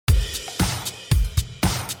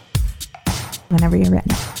Whenever you're ready.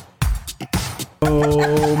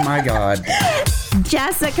 Oh my God.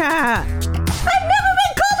 Jessica! I've never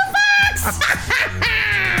been called a fox!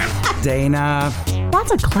 Dana.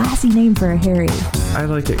 That's a classy name for a Harry. I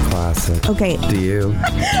like it classic. Okay. Do you?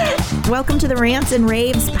 Welcome to the Rants and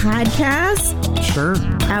Raves podcast. Sure.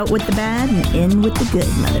 Out with the bad and in with the good,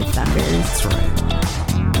 motherfuckers. That's right.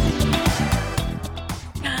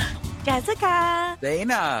 Jessica.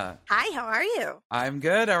 Dana. Hi, how are you? I'm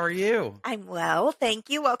good. How are you? I'm well, thank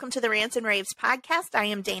you. Welcome to the Rants and Raves podcast. I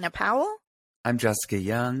am Dana Powell. I'm Jessica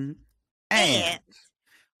Young. And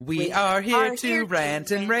we are here to rant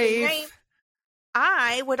and rave.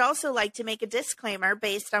 I would also like to make a disclaimer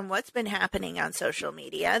based on what's been happening on social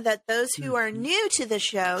media that those who are new to the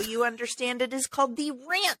show, you understand it is called the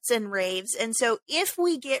Rants and Raves. And so if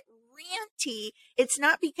we get ranty, it's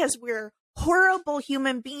not because we're horrible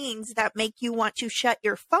human beings that make you want to shut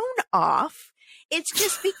your phone off. It's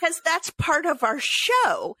just because that's part of our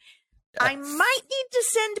show. Yes. I might need to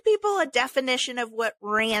send people a definition of what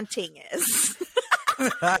ranting is.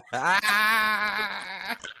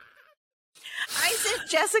 I sent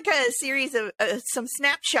Jessica a series of some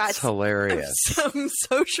snapshots. It's hilarious. Of some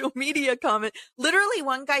social media comment. Literally,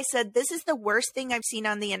 one guy said, "This is the worst thing I've seen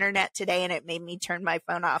on the internet today," and it made me turn my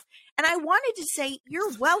phone off. And I wanted to say,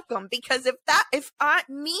 "You're welcome," because if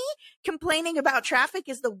me complaining about traffic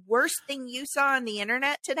is the worst thing you saw on the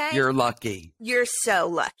internet today, you're lucky. You're so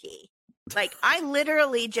lucky. Like, I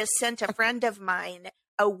literally just sent a friend of mine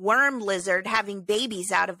a worm lizard having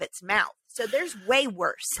babies out of its mouth. So there's way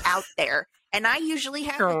worse out there. And I usually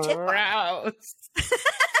have a tip on.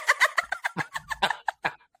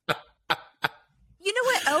 You know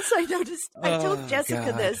what else I noticed? I told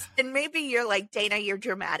Jessica this, and maybe you're like, Dana, you're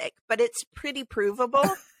dramatic, but it's pretty provable.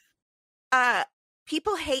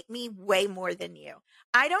 People hate me way more than you.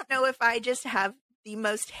 I don't know if I just have the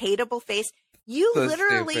most hateable face. You so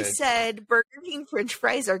literally stupid. Said Burger King French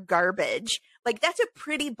fries are garbage. Like, that's a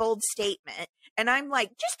pretty bold statement. And I'm like,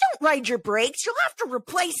 just don't ride your brakes. You'll have to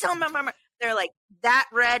replace them. They're like, that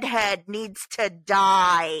redhead needs to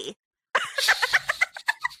die.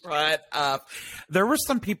 Shut up. There were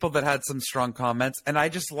some people that had some strong comments, and I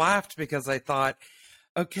just laughed because I thought,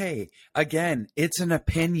 okay, again, it's an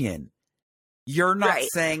opinion. You're not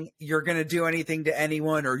saying you're going to do anything to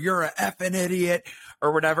anyone or you're an effing idiot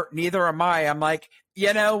or whatever. Neither am I. I'm like,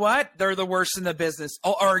 you know what? They're the worst in the business.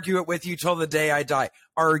 I'll argue it with you till the day I die.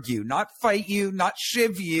 Argue, not fight you, not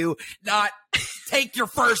shiv you, not take your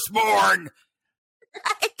firstborn.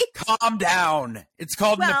 Calm down. It's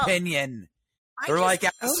called an opinion. They're like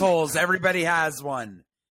assholes. Everybody has one.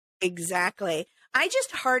 Exactly. I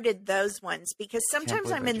just hearted those ones because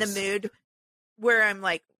sometimes I'm in the mood where I'm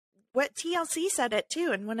like, what TLC said it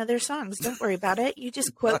too in one of their songs. Don't worry about it. You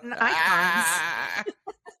just quote an icons.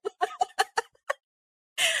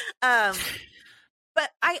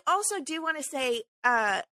 But I also do want to say,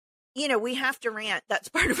 we have to rant. That's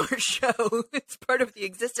part of our show. It's part of the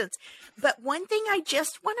existence. But one thing I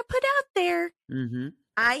just want to put out there,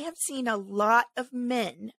 I have seen a lot of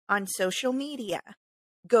men on social media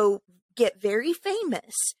go get very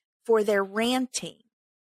famous for their ranting.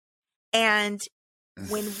 And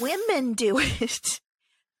when women do it,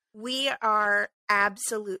 we are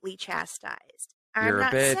absolutely chastised. You're a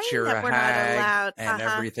bitch, you're a hag, and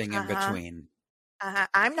everything in between.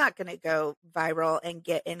 I'm not going to go viral and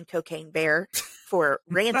get in Cocaine Bear for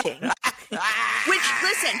ranting. Which,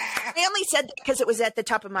 listen, I only said that because it was at the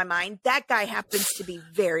top of my mind. That guy happens to be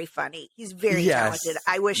very funny. He's very talented.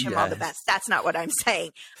 I wish him all the best. That's not what I'm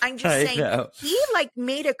saying. I'm just saying he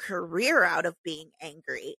made a career out of being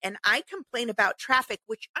angry. And I complain about traffic,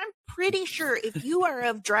 which I'm pretty sure if you are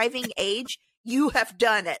of driving age, you have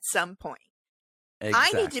done at some point.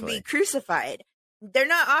 Exactly. I need to be crucified. They're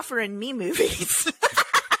not offering me movies.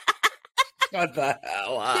 What the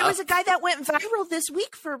hell up? There was a guy that went viral this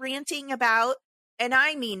week for ranting about, and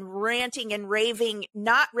I mean ranting and raving,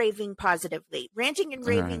 not raving positively. Ranting and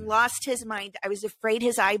raving, lost his mind. I was afraid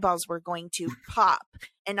his eyeballs were going to pop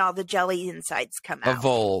and all the jelly insides come out. The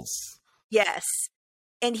voles. Yes.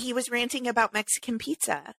 And he was ranting about Mexican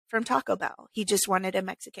pizza from Taco Bell. He just wanted a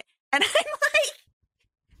Mexican. And I'm like,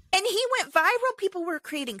 and he went viral. People were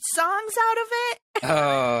creating songs out of it.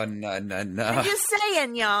 Oh, no. I'm just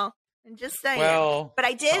saying, y'all. I'm just saying. Well, but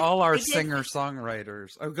I did. All our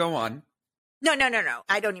singer-songwriters. Oh, go on. No.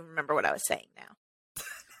 I don't even remember what I was saying now.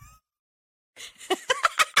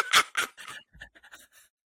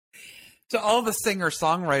 To all the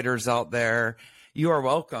singer-songwriters out there, you are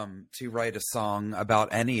welcome to write a song about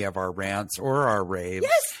any of our rants or our raves.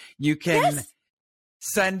 Yes. You can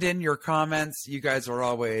Send in your comments. You guys are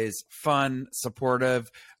always fun, supportive.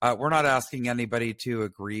 We're not asking anybody to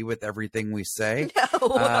agree with everything we say.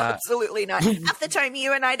 No, absolutely not. Half the time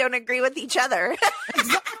you and I don't agree with each other.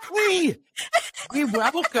 Exactly. We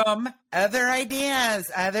welcome other ideas,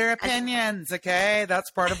 other opinions. Okay. That's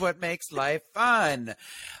part of what makes life fun.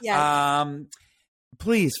 Yes.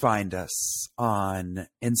 Please find us on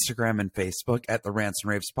Instagram and Facebook at the Rants and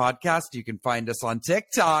Raves Podcast. You can find us on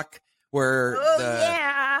TikTok, where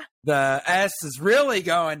the S is really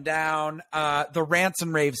going down. The Rants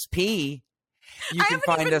and Raves P. You can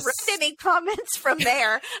I haven't even read any comments from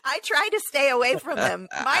there. I try to stay away from them.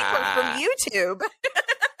 Mine were from YouTube.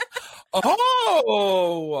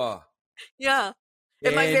 Oh, yeah.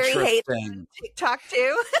 Am I very hateful on TikTok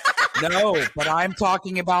too? No, but I'm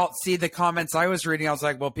talking about, the comments I was reading. I was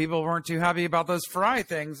like, well, people weren't too happy about those fry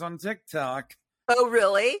things on TikTok. Oh,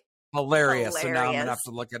 really? Hilarious. So now I'm going to have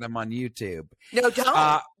to look at them on YouTube. No,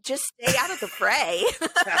 don't. Just stay out of the fray.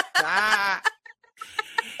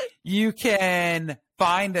 You can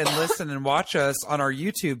find and listen and watch us on our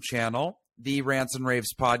YouTube channel, the Rants and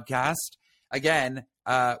Raves Podcast. Again,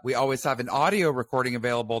 we always have an audio recording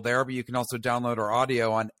available there, but you can also download our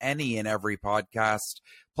audio on any and every podcast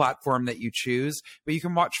platform that you choose. But you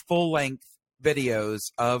can watch full-length videos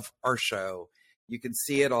of our show. You can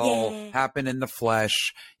see it all happen in the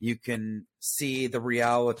flesh. You can see the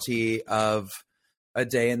reality of a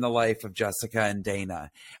day in the life of Jessica and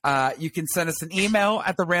Dana. You can send us an email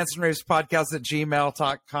at the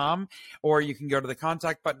rantsandravespodcast@gmail.com, or you can go to the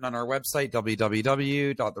contact button on our website,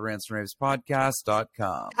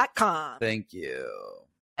 www.therantsandravespodcast.com. Thank you.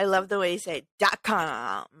 I love the way you say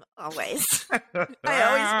 .com always. I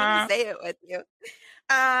always want to say it with you.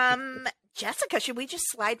 Jessica, should we just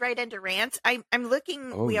slide right into rants? I'm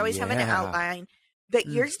looking. We always have an outline, but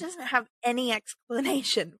yours doesn't have any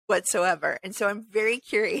explanation whatsoever, and so I'm very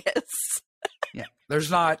curious. Yeah, there's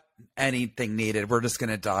not anything needed. We're just going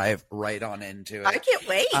to dive right on into it. I can't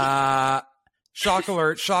wait. Shock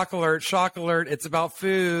alert, shock alert, shock alert. It's about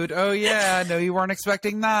food. Oh, yeah. No, you weren't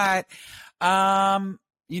expecting that. I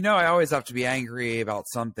always have to be angry about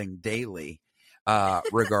something daily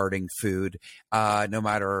regarding food, no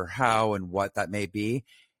matter how and what that may be.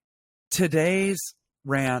 Today's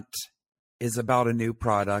rant is about a new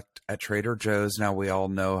product at Trader Joe's. Now, we all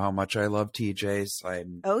know how much I love TJ's.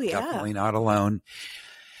 I'm definitely not alone.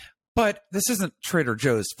 But this isn't Trader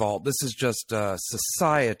Joe's fault. This is just a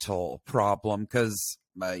societal problem because,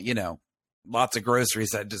 lots of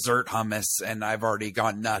groceries had dessert hummus, and I've already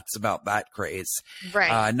gone nuts about that craze.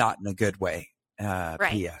 Right. Not in a good way. Right.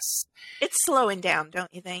 P.S. It's slowing down,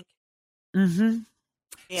 don't you think? Mm-hmm.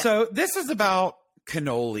 Yeah. So this is about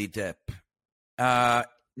cannoli dip.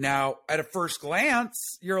 Now, at a first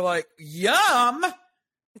glance, you're like, yum!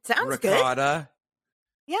 It sounds ricotta,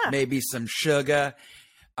 good. Yeah. Maybe some sugar.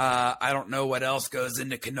 I don't know what else goes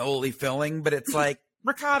into cannoli filling, but it's like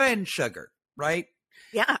ricotta and sugar, right?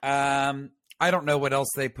 Yeah. I don't know what else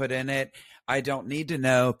they put in it. I don't need to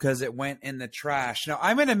know because it went in the trash. Now,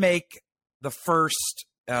 I'm going to make the first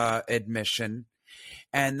admission,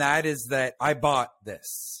 and that is that I bought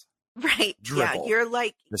this. Right. Dribble. Yeah. You're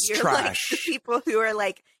like the people who are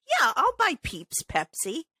like, yeah, I'll buy Peeps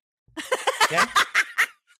Pepsi. Yeah.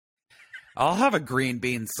 I'll have a green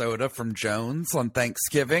bean soda from Jones on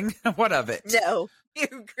Thanksgiving. What of it? No,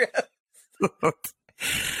 you gross.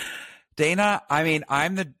 Dana,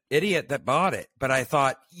 I'm the idiot that bought it, but I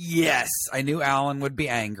thought, yes, I knew Alan would be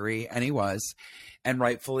angry, and he was, and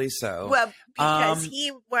rightfully so. Well, because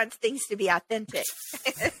he wants things to be authentic.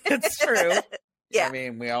 It's true. Yeah.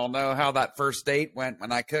 We all know how that first date went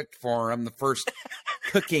when I cooked for him, the first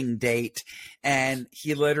cooking date, and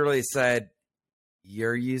he literally said,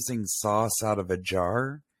 "You're using sauce out of a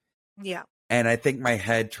jar?" Yeah. And I think my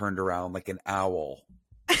head turned around like an owl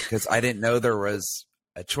because I didn't know there was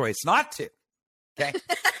a choice not to. Okay.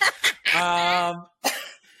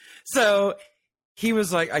 So he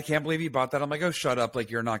was like, "I can't believe you bought that." I'm like, "Oh, shut up.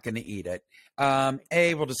 Like, you're not going to eat it."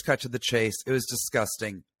 We'll just cut to the chase. It was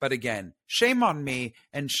disgusting. But again, shame on me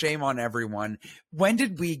and shame on everyone. When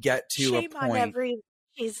did we get to a point?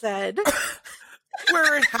 He said.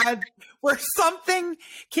 where something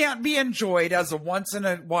can't be enjoyed as a once in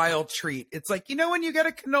a while treat. It's like, when you get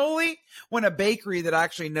a cannoli, when a bakery that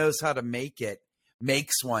actually knows how to make it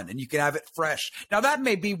makes one and you can have it fresh. Now that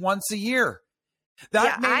may be once a year.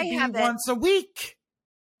 That may be once a week.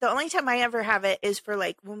 The only time I ever have it is for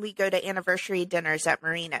like when we go to anniversary dinners at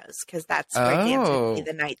Marino's, because that's where dancing be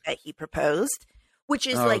the night that he proposed, which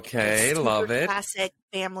is like a super classic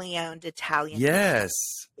family-owned Italian. Yes.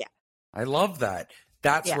 Yeah. I love that.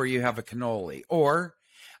 That's where you have a cannoli. Or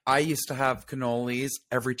I used to have cannolis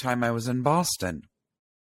every time I was in Boston.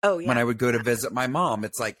 Oh, yeah. When I would go to visit my mom,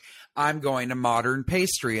 it's like, I'm going to Modern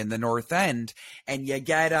Pastry in the North End, and you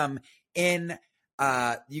get them in,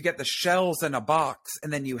 you get the shells in a box,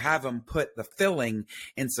 and then you have them put the filling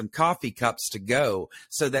in some coffee cups to go,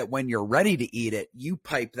 so that when you're ready to eat it, you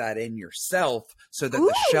pipe that in yourself so that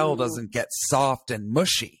the shell doesn't get soft and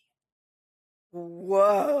mushy.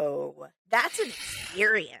 Whoa. That's an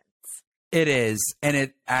experience. It is, and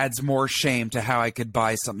it adds more shame to how I could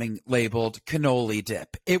buy something labeled cannoli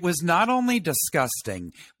dip. It was not only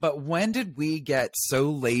disgusting, but when did we get so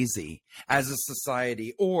lazy as a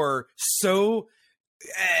society, or so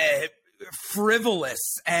frivolous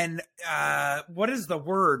and what is the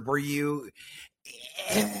word where you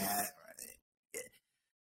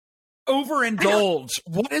overindulge?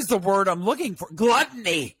 What is the word I'm looking for?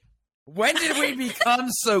 Gluttony. When did we become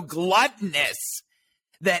so gluttonous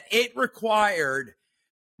that it required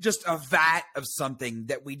just a vat of something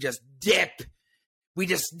that we just dip? We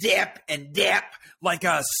just dip and dip like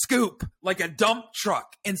a scoop, like a dump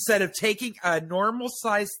truck, instead of taking a normal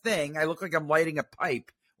sized thing. I look like I'm lighting a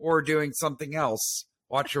pipe or doing something else.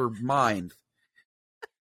 Watch your mind.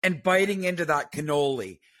 And biting into that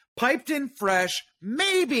cannoli. Piped in fresh,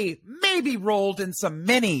 maybe rolled in some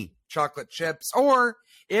mini chocolate chips. Or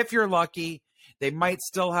if you're lucky, they might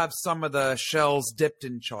still have some of the shells dipped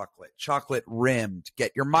in chocolate rimmed.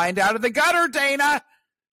 Get your mind out of the gutter, Dana.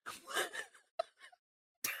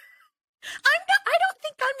 I don't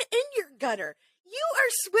think I'm in your gutter. You are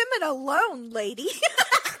swimming alone, lady.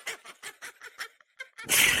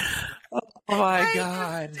 Oh my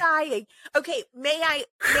God. I'm dying. Okay, may I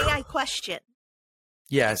question?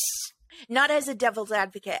 Yes. Not as a devil's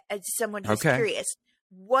advocate, as someone who's curious.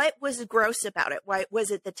 What was gross about it? Why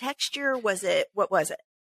was it the texture? What was it?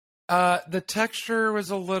 The texture was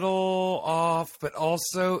a little off, but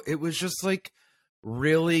also it was just like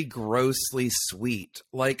really grossly sweet.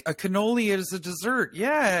 Like a cannoli is a dessert.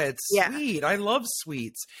 Yeah, it's sweet. I love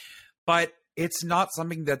sweets, but it's not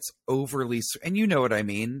something that's overly sweet. And you know what I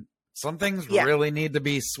mean? Some things really need to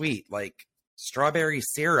be sweet, like strawberry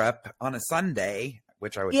syrup on a sundae,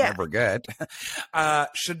 which I would never get,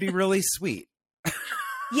 should be really sweet.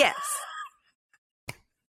 Yes.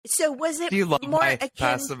 So was it Do you love more my akin...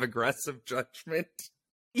 passive-aggressive judgment?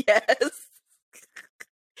 Yes.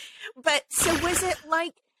 But so was it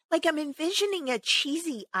like I'm envisioning a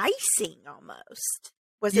cheesy icing almost?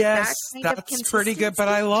 Was it that kind of that's pretty good, but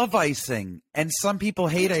I love icing. And some people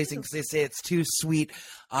hate icing because they say it's too sweet.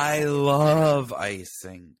 I love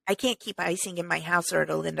icing. I can't keep icing in my house or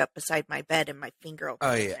it'll end up beside my bed and my finger will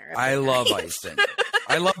come in there. I love icing.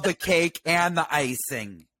 I love the cake and the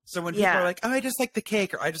icing. So when people are like, oh, I just like the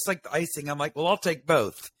cake or I just like the icing, I'm like, well, I'll take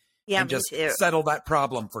both. Yeah, and just too. Settle that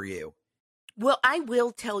problem for you. Well, I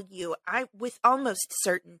will tell you, with almost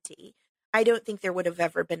certainty, I don't think there would have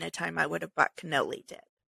ever been a time I would have bought cannoli dip.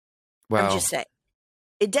 Well, I'm just saying.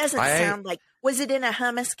 It doesn't sound like, was it in a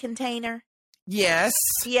hummus container? Yes.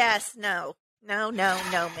 Yes, no,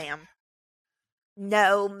 ma'am.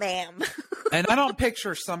 No, ma'am. And I don't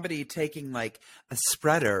picture somebody taking like a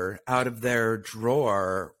spreader out of their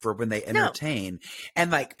drawer for when they entertain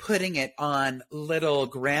and like putting it on little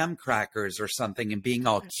graham crackers or something and being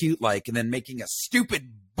all cute like and then making a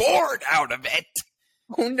stupid board out of it.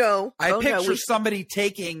 Oh, no. I picture somebody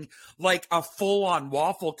taking like a full-on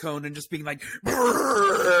waffle cone and just being like,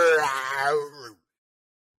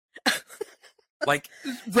 like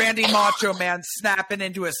Randy Macho Man snapping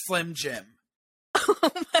into a Slim Jim.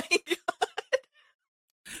 Oh, my God.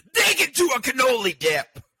 Dig into a cannoli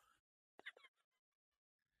dip.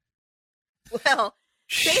 Well,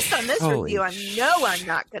 based on this review, I know I'm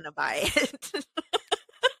not going to buy it.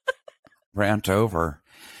 Rant over.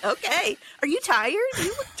 Okay. Are you tired? You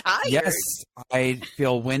look tired. Yes, I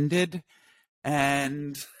feel winded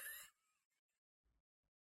and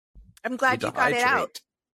I'm glad you got it out.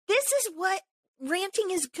 This is what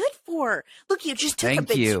ranting is good for. Look, you just took a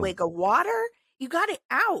big swig of water. You got it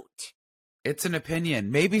out. It's an opinion.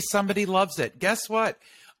 Maybe somebody loves it. Guess what?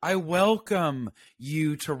 I welcome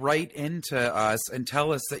you to write into us and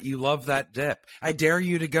tell us that you love that dip. I dare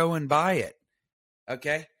you to go and buy it.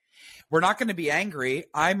 Okay? We're not going to be angry.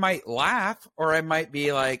 I might laugh or I might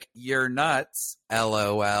be like, you're nuts,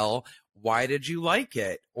 LOL. Why did you like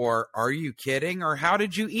it? Or are you kidding? Or how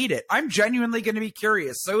did you eat it? I'm genuinely going to be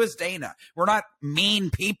curious. So is Dana. We're not mean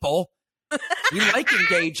people. We like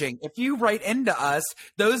engaging. If you write into us,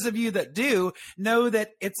 those of you that do know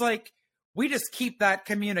that it's like we just keep that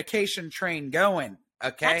communication train going.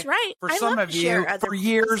 Okay. That's right. For some of you for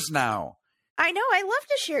years now. I know. I love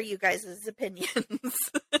to share you guys' opinions.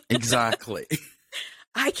 Exactly.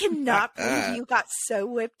 I cannot believe you got so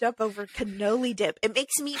whipped up over cannoli dip. It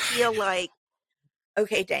makes me feel like,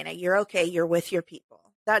 okay, Dana, you're okay. You're with your people.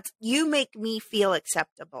 You make me feel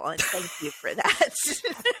acceptable, and thank you for that.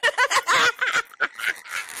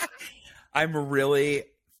 I'm really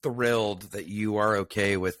thrilled that you are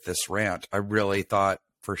okay with this rant. I really thought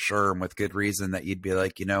for sure, and with good reason, that you'd be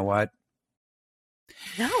like, you know what?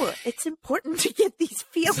 No, it's important to get these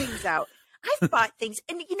feelings out. I've bought things,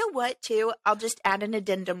 and you know what, too? I'll just add an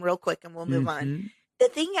addendum real quick and we'll move on. The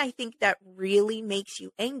thing I think that really makes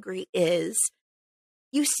you angry is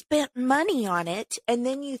you spent money on it and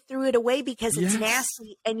then you threw it away because it's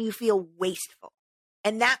nasty and you feel wasteful.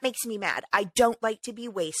 And that makes me mad. I don't like to be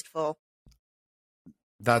wasteful.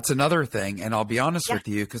 That's another thing. And I'll be honest with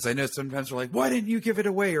you, because I know sometimes we're like, why didn't you give it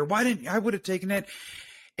away? Or why didn't I would have taken it?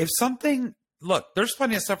 If something, look, there's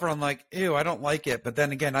plenty of stuff where I'm like, ew, I don't like it. But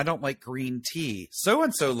then again, I don't like green tea.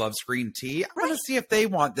 So-and-so loves green tea. I want to see if they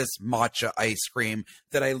want this matcha ice cream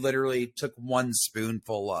that I literally took one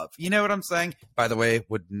spoonful of. You know what I'm saying? By the way,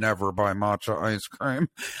 would never buy matcha ice cream.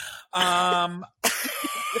 I'm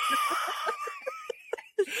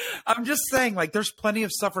just saying, like, there's plenty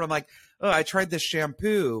of stuff where I'm like, oh, I tried this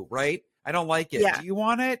shampoo, right? I don't like it. Do you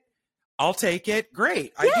want it? I'll take it.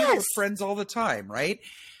 Great. I do that with friends all the time, right?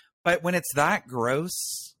 But when it's that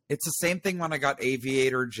gross, it's the same thing when I got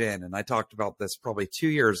Aviator Gin. And I talked about this probably 2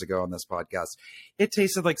 years ago on this podcast. It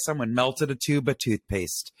tasted like someone melted a tube of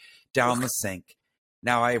toothpaste down the sink.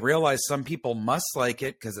 Now, I realize some people must like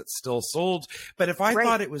it because it's still sold. But if I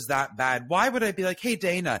thought it was that bad, why would I be like, hey,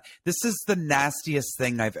 Dana, this is the nastiest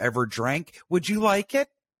thing I've ever drank. Would you like it?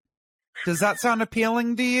 Does that sound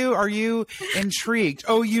appealing to you? Are you intrigued?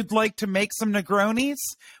 Oh, you'd like to make some Negronis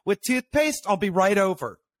with toothpaste? I'll be right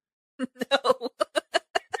over. No.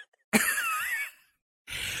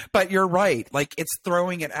 But you're right. Like, it's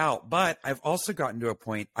throwing it out. But I've also gotten to a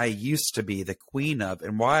point I used to be the queen of,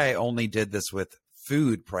 and why I only did this with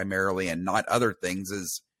food primarily and not other things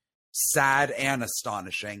is sad and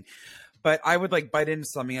astonishing. But I would like bite into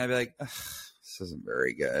something and I'd be like, this isn't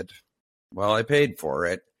very good. Well, I paid for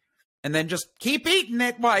it. And then just keep eating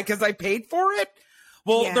it. Why? Because I paid for it?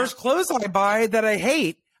 Well, there's clothes I buy that I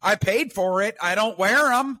hate. I paid for it. I don't wear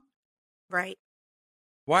them. Right.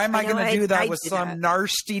 Why am I going to do that with some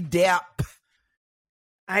nasty dip?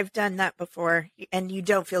 I've done that before, and you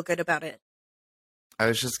don't feel good about it. I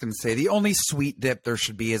was just going to say, the only sweet dip there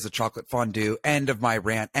should be is a chocolate fondue. End of my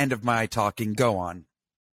rant. End of my talking. Go on.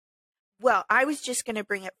 Well, I was just going to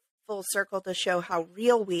bring it full circle to show how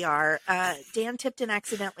real we are. Dan Tipton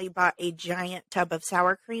accidentally bought a giant tub of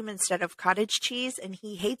sour cream instead of cottage cheese, and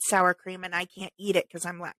he hates sour cream, and I can't eat it because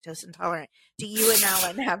I'm lactose intolerant. Do you and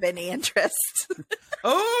Alan have any interest?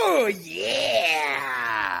 Oh,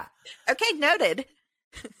 yeah. Okay, noted.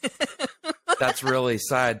 That's really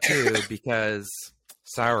sad, too, because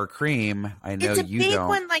sour cream, I know you don't. It's a big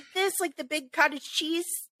one like this, like the big cottage cheese,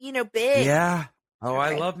 big. Yeah. Oh,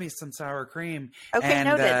 okay. I love me some sour cream. Okay, and,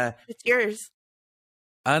 noted. It's yours.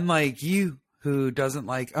 Unlike you, who doesn't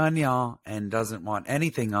like onion and doesn't want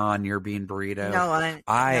anything on your bean burrito,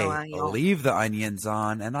 I leave the onions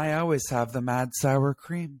on, and I always have them add sour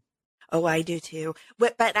cream. Oh, I do too.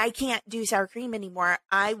 But I can't do sour cream anymore.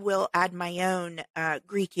 I will add my own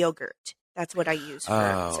Greek yogurt. That's what I use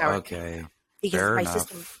for sour cream. Because my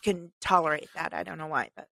system can tolerate that. I don't know why,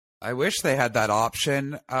 but. I wish they had that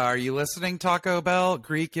option. Are you listening, Taco Bell?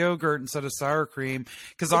 Greek yogurt instead of sour cream.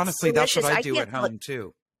 Because honestly, delicious. That's what I do at home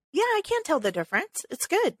too. Yeah, I can't tell the difference. It's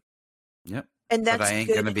good. Yep. And that's but I ain't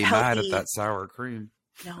going to be mad at that sour cream.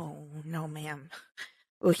 No, ma'am.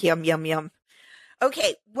 Oh, yum, yum, yum.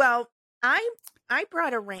 Okay, well, I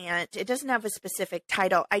brought a rant. It doesn't have a specific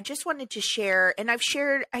title. I just wanted to share, and I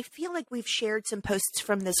feel like we've shared some posts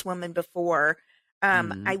from this woman before.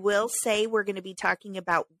 I will say we're going to be talking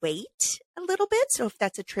about weight a little bit. So if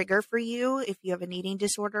that's a trigger for you, if you have an eating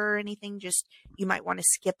disorder or anything, you might want to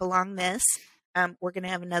skip along this. We're going to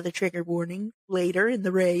have another trigger warning later in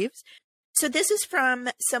the raves. So this is from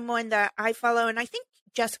someone that I follow, and I think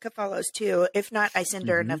Jessica follows too. If not, I send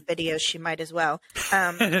her enough videos. She might as well.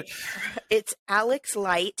 It's Alex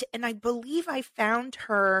Light. And I believe I found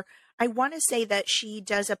her. I want to say that she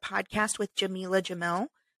does a podcast with Jamila Jamil,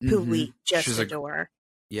 who we just adore.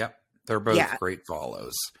 Yep. They're both great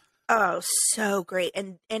follows. Oh, so great.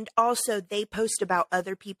 And also they post about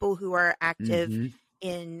other people who are active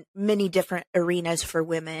in many different arenas for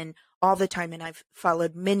women all the time. And I've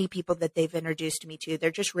followed many people that they've introduced me to.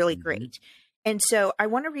 They're just really great. And so I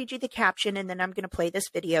want to read you the caption, and then I'm going to play this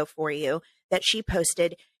video for you that she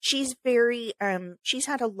posted. She's she's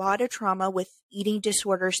had a lot of trauma with eating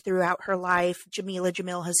disorders throughout her life. Jamila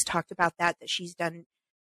Jamil has talked about that she's done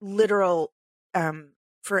literal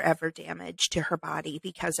forever damage to her body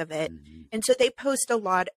because of it. Mm-hmm. And so they post a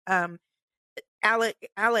lot.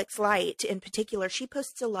 Alex Light in particular, she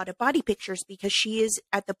posts a lot of body pictures because she is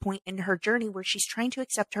at the point in her journey where she's trying to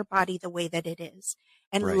accept her body the way that it is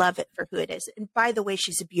and love it for who it is. And by the way,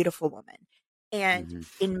 she's a beautiful woman. And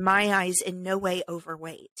in my eyes, in no way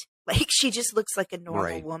overweight. Like, she just looks like a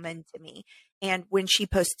normal woman to me. And when she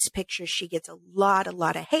posts pictures, she gets a lot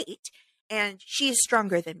of hate. And she is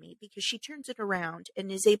stronger than me because she turns it around and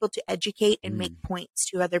is able to educate and make points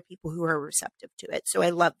to other people who are receptive to it. So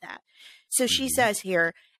I love that. So she says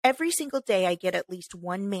here, every single day I get at least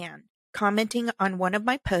one man commenting on one of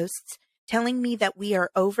my posts, telling me that we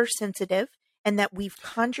are oversensitive and that we've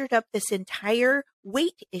conjured up this entire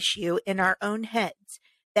weight issue in our own heads,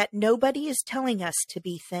 that nobody is telling us to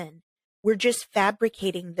be thin. We're just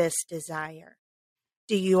fabricating this desire.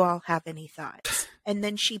 Do you all have any thoughts? And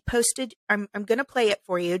then she posted, I'm going to play it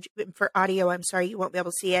for you. For audio, I'm sorry, you won't be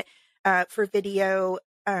able to see it. For video,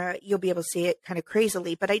 you'll be able to see it kind of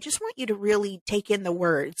crazily. But I just want you to really take in the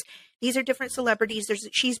words. These are different celebrities.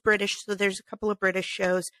 She's British, so there's a couple of British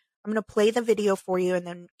shows. I'm going to play the video for you, and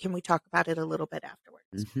then can we talk about it a little bit afterwards?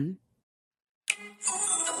 Mm-hmm.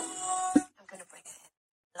 I'm going to bring it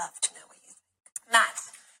in. Love to know what you think. Matt.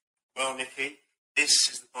 Well, Nikki, this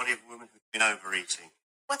is the body of a woman who's been overeating.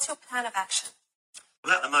 What's your plan of action?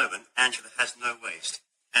 Well, at the moment, Angela has no waist.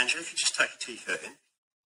 Angela, if you just tuck your T-shirt in.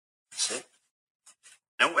 That's it.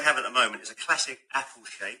 Now, what we have at the moment is a classic apple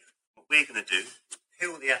shape. What we're going to do,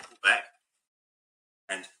 peel the apple back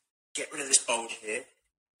and get rid of this bulge here.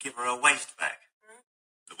 Give her a waist back.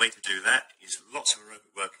 The way to do that is lots of aerobic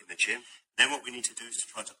work in the gym. Then what we need to do is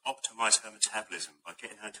try to optimise her metabolism by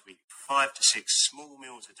getting her to eat 5 to 6 small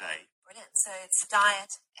meals a day. Brilliant. So it's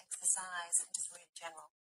diet, exercise, and just really general.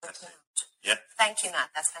 That's it. Yeah. Thank you, Matt.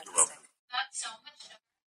 That's fantastic. Not so much.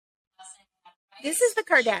 This is the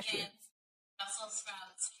Kardashians. Brussels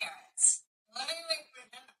sprouts, carrots. What do you make for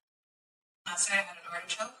dinner? Last night I had an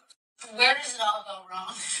artichoke. Where does it all go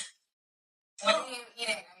wrong? What are you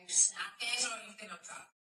eating? Are you snacking? So you think I'm fat?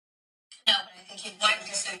 No, but I think you'd like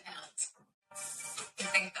to 2 pounds. You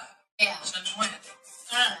think that? Yeah. Since when? I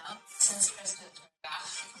don't know. Since Krista turned back.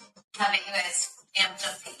 Haven't you guys amped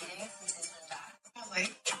up the eating since he's been back? Probably.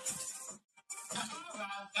 I don't know what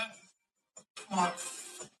I've done. What?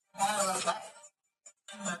 I love life.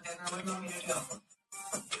 What do you want me to do?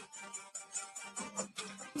 I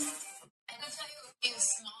can tell you a few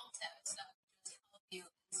small tips that will help you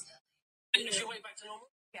instantly. Is your weight back to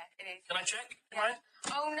normal? Yeah, it is. Can I check? Right?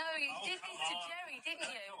 Oh no, you did this to Jerry, didn't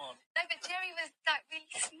you? Come on. No, but Jerry was like really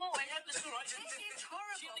small. Yeah, that's all right. This is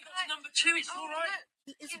horrible. She only got to number 2. It's all right.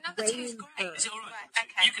 Number 2 is great. Is it all right? Right,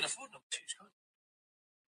 okay. You can afford number 2, can't you?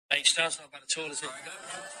 H stands not bad at all, is it?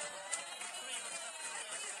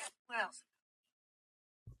 What else?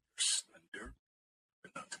 Slender,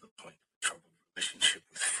 but not to the point of a troubled relationship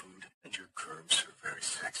with food, and your curves are very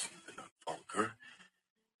sexy but not vulgar.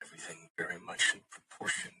 Everything very much in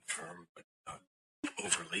proportion, firm but not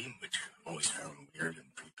overly, which I've always found weird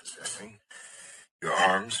and prepossessing. Your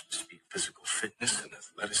arms speak physical fitness and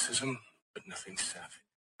athleticism, but nothing savage.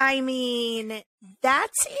 I mean,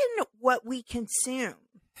 that's in what we consume.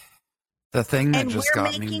 The thing that and just we're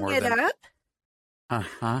got me making more it than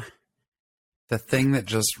up. The thing that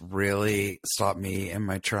just really stopped me in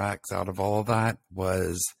my tracks out of all of that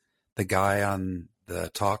was the guy on the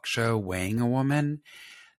talk show weighing a woman.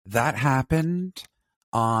 That happened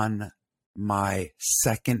on my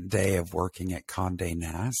second day of working at Condé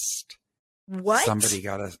Nast. What? Somebody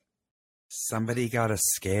got a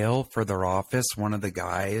scale for their office, one of the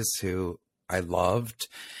guys who I loved,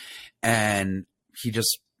 and he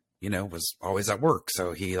just, was always at work.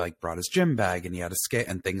 So he brought his gym bag and he had a scale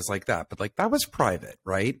and things like that. But that was private,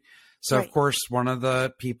 right? So right. Of course, one of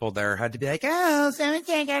the people there had to be like, "Oh,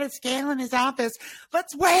 so-and-so got a scale in his office.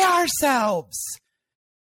 Let's weigh ourselves."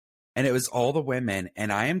 And it was all the women.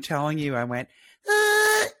 And I am telling you, I went,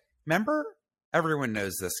 remember? Everyone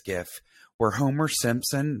knows this gif where Homer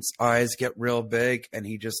Simpson's eyes get real big and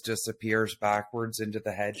he just disappears backwards into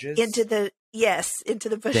the hedges. Into the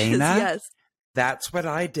bushes. Dana, yes. That's what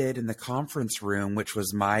I did in the conference room, which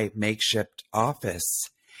was my makeshift office.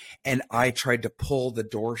 And I tried to pull the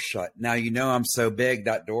door shut. Now, I'm so big,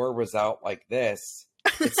 that door was out like this.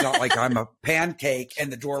 It's not like I'm a pancake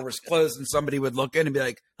and the door was closed and somebody would look in and be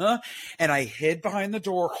like, huh? And I hid behind the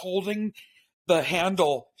door, holding the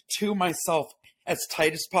handle to myself as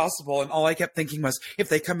tight as possible. And all I kept thinking was, if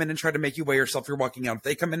they come in and try to make you weigh yourself, you're walking out. If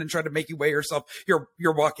they come in and try to make you weigh yourself, you're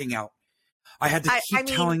walking out. I had to keep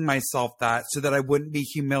telling myself that so that I wouldn't be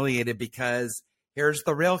humiliated, because here's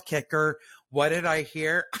the real kicker. What did I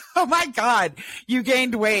hear? Oh my God, you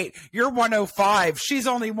gained weight. You're 105. She's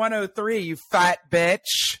only 103, you fat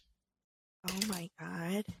bitch. Oh my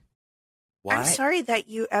God. What? I'm sorry that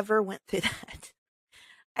you ever went through that.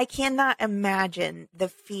 I cannot imagine the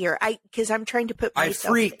fear. Because I'm trying to put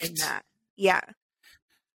myself in that. Yeah.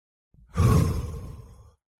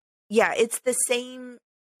 Yeah, it's the same.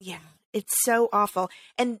 Yeah, it's so awful.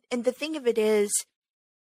 And the thing of it is,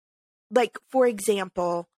 like, for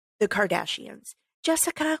example, the Kardashians.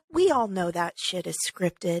 Jessica, we all know that shit is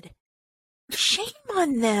scripted. Shame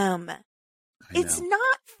on them. It's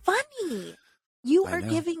not funny. You are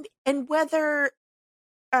giving, and whether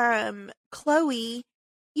Chloe,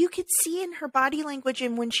 you could see in her body language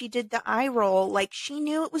and when she did the eye roll, like she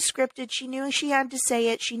knew it was scripted. She knew she had to say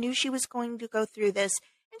it. She knew she was going to go through this,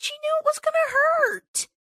 and she knew it was going to hurt.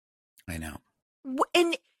 I know.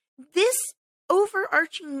 And this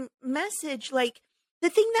overarching message, like the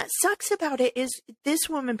thing that sucks about it is this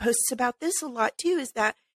woman posts about this a lot too, is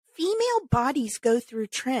that female bodies go through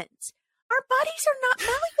trends. Our bodies are not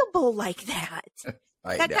malleable like that.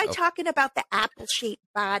 That guy talking about the apple-shaped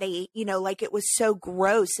body, you know, like it was so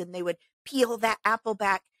gross and they would peel that apple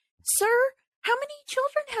back. Sir, how many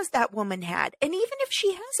children has that woman had? And even if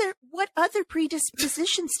she hasn't, what other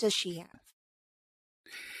predispositions does she have?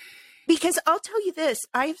 Because I'll tell you this,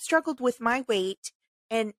 I've struggled with my weight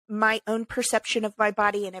and my own perception of my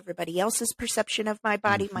body and everybody else's perception of my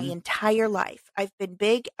body my entire life. I've been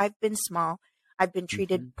big, I've been small, I've been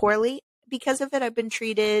treated poorly because of it. I've been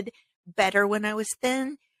treated better when I was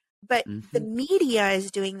thin, but the media is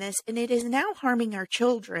doing this and it is now harming our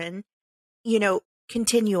children, you know,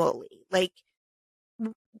 continually. Like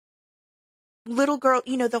little girl,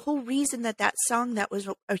 you know, the whole reason that song that was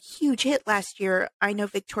a huge hit last year, I Know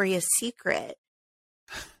Victoria's Secret,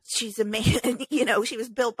 she's a man, you know, she was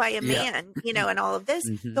built by a man, you know, and all of this,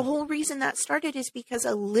 the whole reason that started is because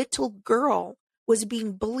a little girl was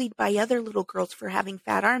being bullied by other little girls for having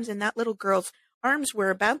fat arms, and that little girl's arms were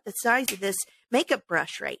about the size of this makeup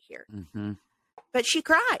brush right here. But she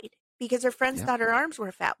cried because her friends thought her arms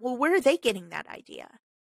were fat. Well, where are they getting that idea?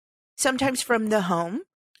 Sometimes from the home,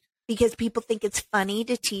 because people think it's funny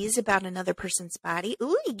to tease about another person's body.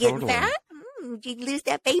 Ooh, you getting fat? Did you lose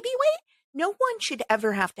that baby weight? No one should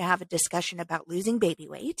ever have to have a discussion about losing baby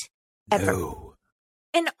weight. Ever. No.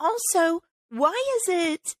 And also, why is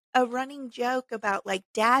it a running joke about like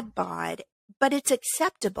dad bod, but it's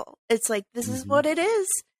acceptable? It's like, this is what it is.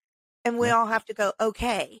 And we all have to go,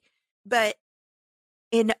 okay. But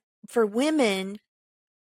for women,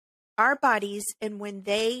 our bodies, and when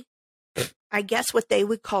they, I guess what they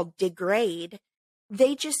would call degrade,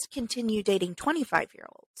 they just continue dating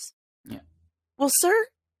 25-year-olds. Yeah. Well, sir,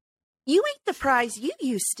 you ain't the prize you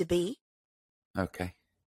used to be. Okay.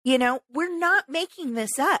 You know, we're not making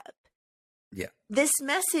this up. Yeah. This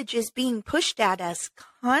message is being pushed at us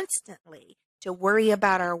constantly to worry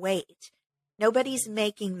about our weight. Nobody's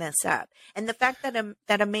making this up. And the fact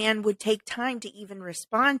that a man would take time to even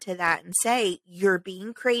respond to that and say, you're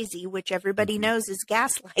being crazy, which everybody knows is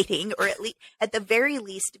gaslighting, or at the very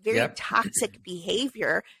least, very toxic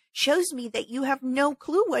behavior, shows me that you have no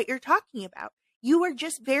clue what you're talking about. You are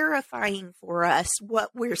just verifying for us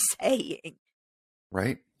what we're saying.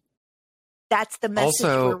 Right. That's the message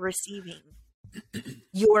we're receiving.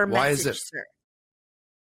 Your message, why is it, sir.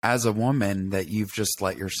 As a woman, that you've just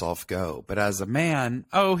let yourself go? But as a man,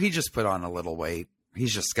 he just put on a little weight.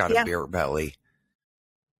 He's just got a beer belly.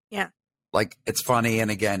 Yeah. Like, it's funny, and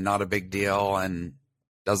again, not a big deal, and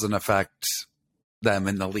doesn't affect them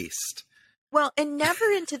in the least. Well, and never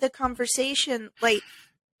into the conversation, like,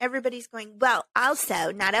 everybody's going, well,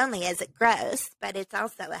 also, not only is it gross, but it's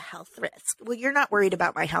also a health risk. Well, you're not worried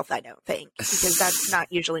about my health, I don't think, because that's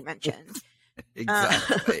not usually mentioned.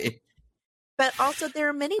 Exactly. But also, there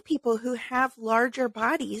are many people who have larger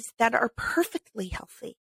bodies that are perfectly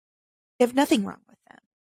healthy. They have nothing wrong with them,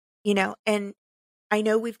 you know? And I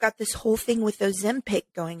know we've got this whole thing with Ozempic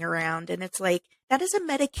going around, and it's like, that is a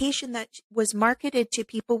medication that was marketed to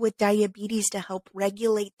people with diabetes to help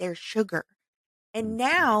regulate their sugar. And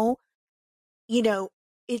now, you know,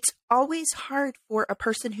 it's always hard for a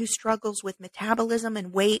person who struggles with metabolism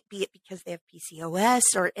and weight, be it because they have PCOS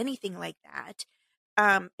or anything like that.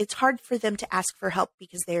 It's hard for them to ask for help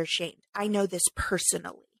because they're ashamed. I know this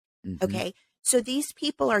personally. Okay. So these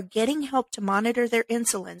people are getting help to monitor their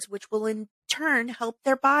insulins, which will in turn help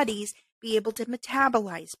their bodies be able to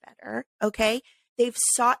metabolize better. Okay. They've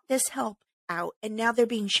sought this help out, and now they're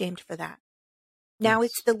being shamed for that. Now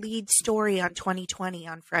it's the lead story on 2020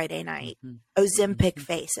 on Friday night, Ozempic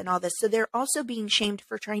face and all this. So they're also being shamed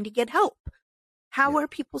for trying to get help. How are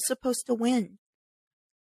people supposed to win?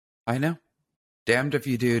 I know. Damned if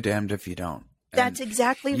you do, damned if you don't. That's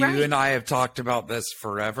exactly right. You and I have talked about this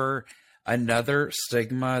forever. Another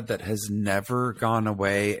stigma that has never gone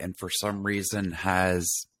away and for some reason has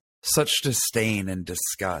such disdain and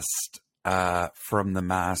disgust from the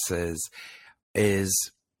masses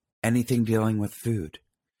is anything dealing with food.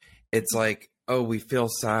 It's like, oh, we feel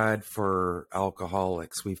sad for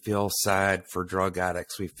alcoholics. We feel sad for drug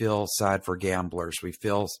addicts. We feel sad for gamblers. We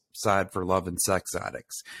feel sad for love and sex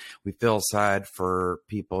addicts. We feel sad for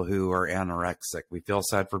people who are anorexic. We feel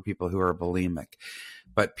sad for people who are bulimic.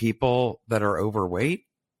 But people that are overweight,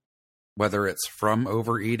 whether it's from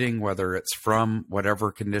overeating, whether it's from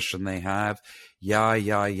whatever condition they have,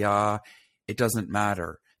 it doesn't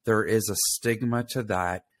matter. There is a stigma to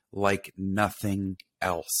that like nothing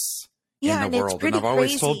else in the world. And I've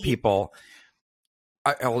always told people,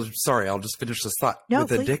 I'll just finish this thought. No, with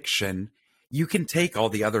please. Addiction, you can take all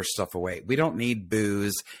the other stuff away. We don't need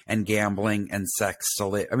booze and gambling and sex to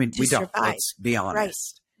live. I mean, we don't. Let's be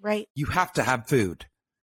honest. Right. You have to have food.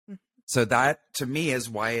 So that, to me, is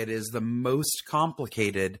why it is the most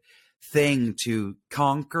complicated thing to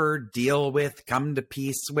conquer, deal with, come to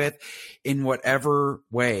peace with in whatever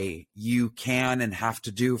way you can and have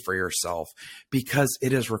to do for yourself, because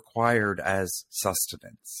it is required as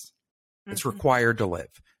sustenance. It's required to live.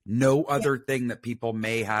 No other thing that people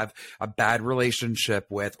may have a bad relationship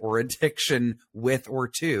with or addiction with or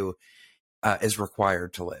to is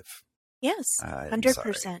required to live. Yes,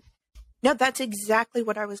 100%. No, that's exactly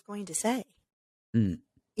what I was going to say.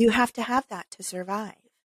 You have to have that to survive.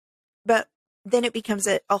 But then it becomes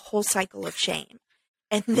a whole cycle of shame.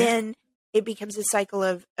 And then it becomes a cycle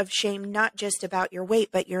of shame, not just about your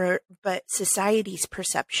weight, but society's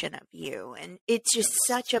perception of you. And it's just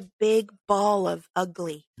such a big ball of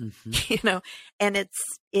ugly, you know, and it's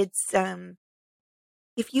if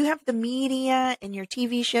you have the media and your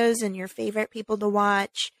TV shows and your favorite people to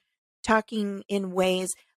watch talking in ways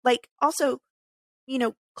like, also, you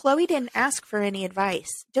know, Chloe didn't ask for any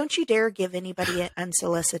advice. Don't you dare give anybody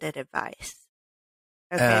unsolicited advice.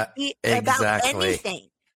 Okay. About anything,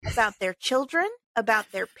 about their children,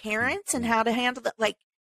 about their parents and how to handle it. Like,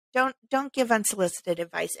 don't give unsolicited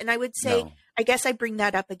advice. And I would say, I guess I bring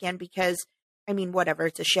that up again because, I mean, whatever,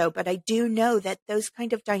 it's a show, but I do know that those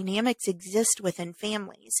kind of dynamics exist within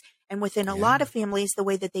families. And within a lot of families, the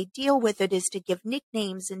way that they deal with it is to give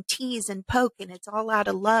nicknames and tease and poke, and it's all out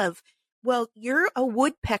of love. Well, you're a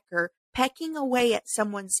woodpecker pecking away at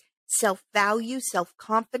someone's self-value,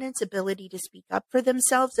 self-confidence, ability to speak up for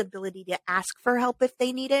themselves, ability to ask for help if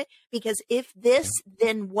they need it. Because if this,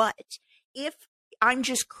 then what? If I'm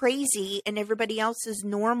just crazy and everybody else is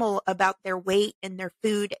normal about their weight and their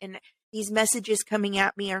food and these messages coming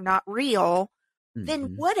at me are not real,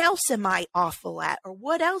 then what else am I awful at? Or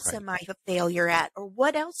what else am I a failure at? Or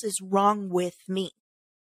what else is wrong with me?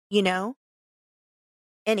 You know?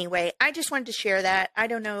 Anyway, I just wanted to share that. I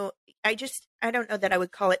don't know. I don't know that I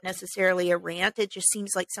would call it necessarily a rant. It just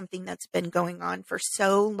seems like something that's been going on for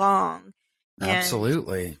so long.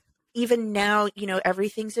 Absolutely. And even now, you know,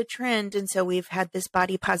 everything's a trend. And so we've had this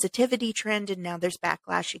body positivity trend, and now there's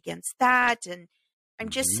backlash against that. And I'm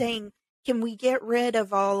just saying, can we get rid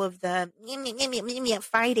of all of the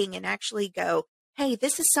fighting and actually go, hey,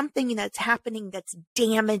 this is something that's happening that's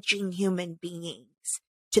damaging human beings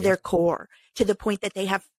to their core, to the point that they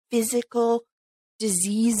have physical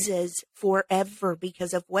diseases forever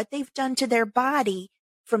because of what they've done to their body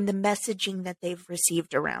from the messaging that they've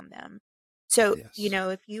received around them. So, you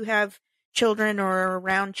know, if you have children or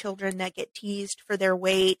around children that get teased for their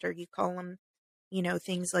weight, or you call them, you know,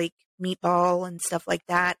 things like meatball and stuff like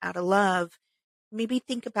that out of love, maybe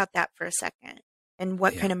think about that for a second and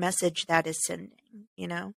what kind of message that is sending, you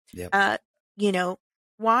know? You know,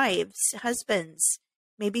 wives, husbands,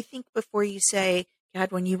 maybe think before you say,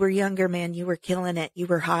 God, when you were younger, man, you were killing it. You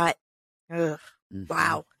were hot. Ugh,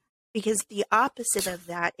 wow. Because the opposite of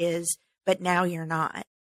that is, but now you're not.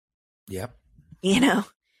 Yep. You know,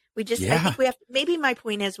 we just, I think we have, maybe my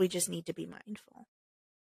point is we just need to be mindful.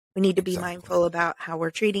 We need to be mindful about how we're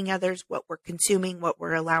treating others, what we're consuming, what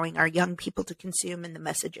we're allowing our young people to consume, and the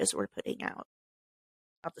messages we're putting out.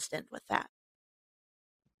 I'll just end with that.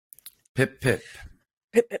 Pip, pip.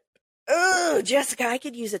 Pip, pip. Oh, Jessica, I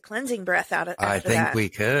could use a cleansing breath out of that. I think we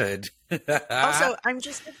could. Also, I'm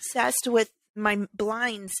just obsessed with my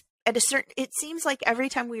blinds. It seems like every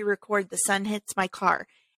time we record, the sun hits my car.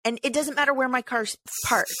 And it doesn't matter where my car's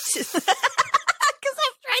parked. Because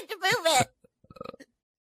I've tried to move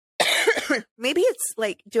it. Maybe it's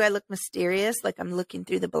like, do I look mysterious? Like I'm looking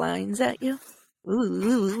through the blinds at you? Ooh, a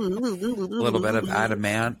little bit of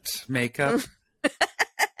adamant makeup.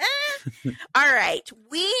 All right.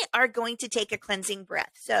 We are going to take a cleansing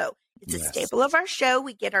breath. So it's a staple of our show.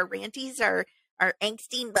 We get our ranties, our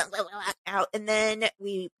angsty blah, blah, blah, out, and then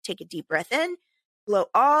we take a deep breath in, blow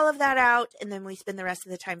all of that out, and then we spend the rest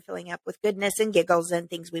of the time filling up with goodness and giggles and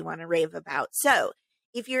things we want to rave about. So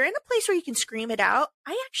if you're in a place where you can scream it out,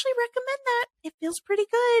 I actually recommend that. It feels pretty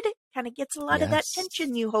good. Kind of gets a lot of that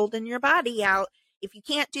tension you hold in your body out. If you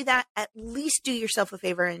can't do that, at least do yourself a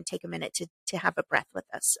favor and take a minute to have a breath with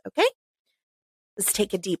us. Okay? Let's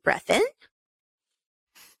take a deep breath in.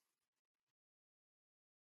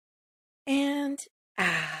 And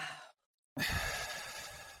out.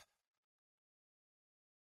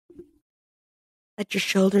 Let your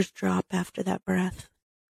shoulders drop after that breath.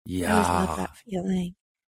 Yeah. I always love that feeling.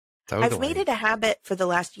 Totally. I've made it a habit for the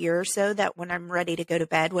last year or so that when I'm ready to go to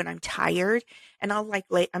bed, when I'm tired, and I'll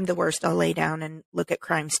I'm the worst. I'll lay down and look at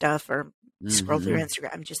crime stuff or scroll through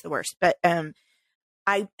Instagram. I'm just the worst. But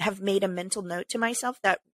I have made a mental note to myself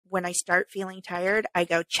that when I start feeling tired, I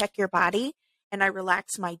go check your body, and I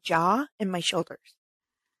relax my jaw and my shoulders.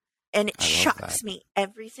 And it shocks me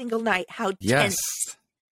every single night how tense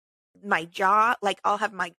my jaw, like I'll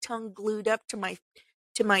have my tongue glued up to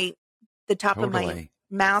the top of my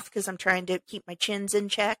mouth because I'm trying to keep my chins in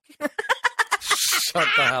check. Shut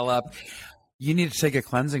the hell up. You need to take a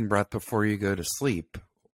cleansing breath before you go to sleep.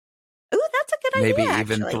 Ooh, that's a good idea. Maybe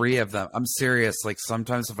even 3 of them. I'm serious. Like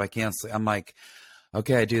sometimes if I can't sleep, I'm like,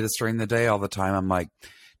 okay, I do this during the day all the time. I'm like,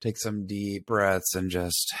 take some deep breaths and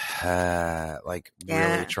just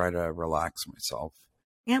really try to relax myself.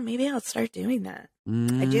 Yeah, maybe I'll start doing that.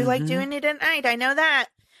 I do like doing it at night. I know that.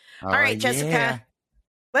 All right, Jessica. Yeah.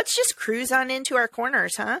 Let's just cruise on into our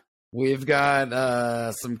corners, huh? We've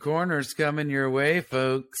got some corners coming your way,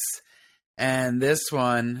 folks. And this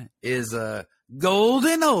one is a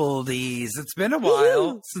golden oldies. It's been a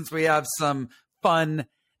while since we have some fun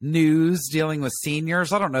news dealing with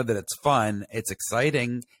seniors. I don't know that it's fun. It's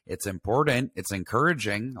exciting. It's important. It's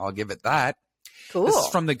encouraging. I'll give it that. Cool. This is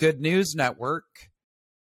from the Good News Network.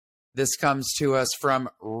 This comes to us from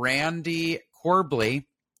Randy Corbley.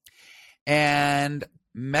 And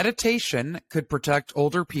meditation could protect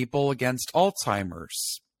older people against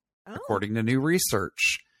Alzheimer's, according to new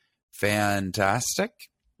research. Fantastic.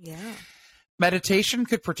 Yeah. Meditation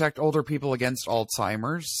could protect older people against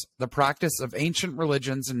Alzheimer's. The practice of ancient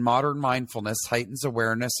religions and modern mindfulness heightens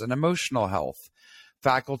awareness and emotional health,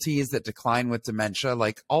 faculties that decline with dementia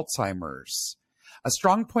like Alzheimer's. A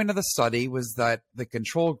strong point of the study was that the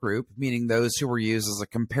control group, meaning those who were used as a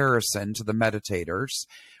comparison to the meditators,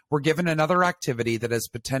 were given another activity that has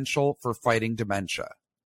potential for fighting dementia,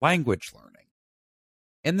 language learning.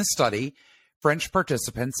 In the study, French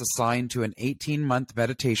participants assigned to an 18-month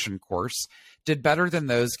meditation course did better than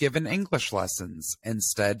those given English lessons,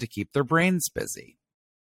 instead to keep their brains busy.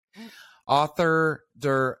 Author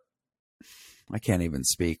Dr.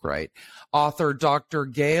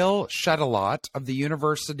 Gail Chetalot of the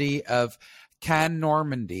University of Caen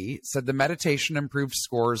Normandy said the meditation improved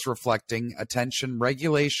scores reflecting attention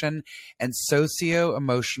regulation and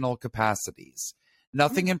socio-emotional capacities.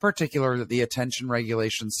 Nothing in particular that the attention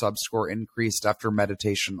regulation subscore increased after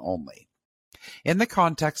meditation only. In the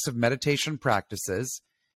context of meditation practices,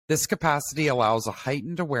 this capacity allows a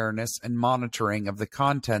heightened awareness and monitoring of the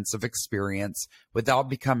contents of experience without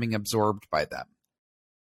becoming absorbed by them.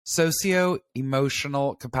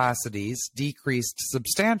 Socio-emotional capacities decreased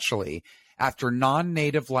substantially after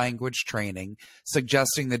non-native language training,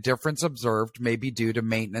 suggesting the difference observed may be due to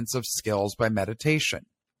maintenance of skills by meditation.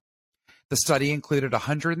 The study included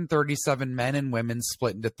 137 men and women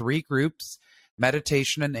split into 3 groups.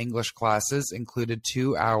 Meditation and English classes included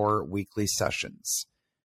 2-hour weekly sessions.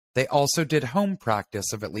 They also did home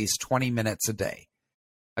practice of at least 20 minutes a day.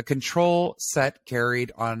 A control set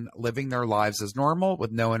carried on living their lives as normal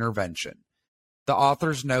with no intervention. The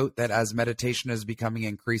authors note that as meditation is becoming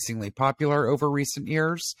increasingly popular over recent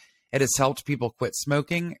years, it has helped people quit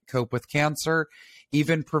smoking, cope with cancer,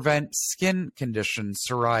 even prevent skin condition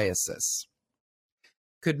psoriasis.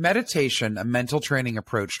 Could meditation, a mental training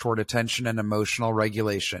approach toward attention and emotional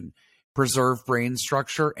regulation, preserve brain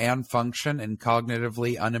structure and function in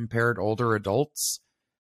cognitively unimpaired older adults?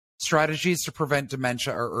 Strategies to prevent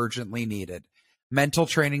dementia are urgently needed. Mental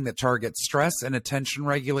training that targets stress and attention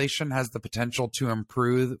regulation has the potential to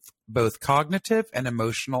improve both cognitive and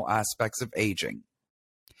emotional aspects of aging.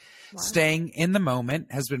 Wow. Staying in the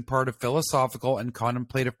moment has been part of philosophical and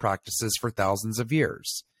contemplative practices for thousands of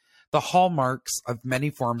years. The hallmarks of many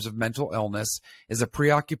forms of mental illness is a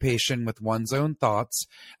preoccupation with one's own thoughts,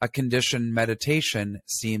 a condition meditation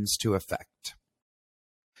seems to affect.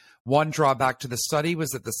 One drawback to the study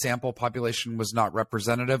was that the sample population was not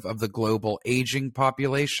representative of the global aging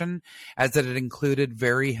population, as it had included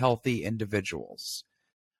very healthy individuals.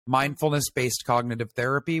 Mindfulness-based cognitive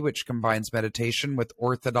therapy, which combines meditation with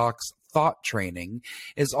orthodox thought training,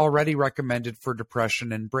 is already recommended for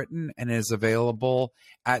depression in Britain and is available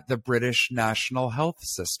at the British National Health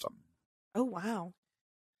System. Oh, wow.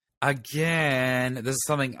 Again, this is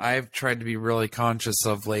something I've tried to be really conscious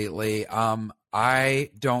of lately. I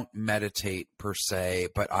don't meditate per se,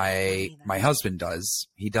 but my husband does.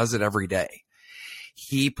 He does it every day.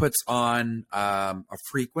 He puts on a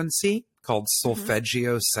frequency called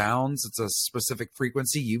solfeggio sounds. It's a specific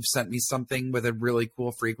frequency. You've sent me something with a really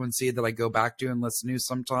cool frequency that I go back to and listen to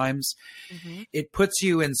sometimes. It puts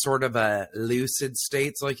you in sort of a lucid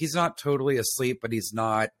state. So like he's not totally asleep, but he's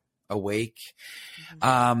not awake.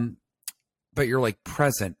 But you're like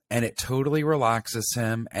present, and it totally relaxes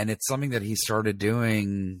him. And it's something that he started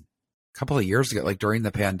doing a couple of years ago, like during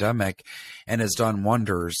the pandemic, and has done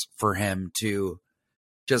wonders for him to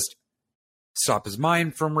just stop his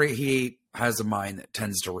mind from he has a mind that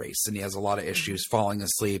tends to race, and he has a lot of issues falling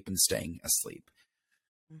asleep and staying asleep.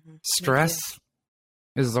 Stress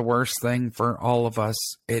is the worst thing for all of us.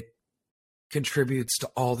 It contributes to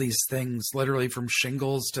all these things, literally from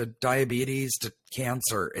shingles to diabetes to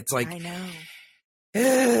cancer. It's like, I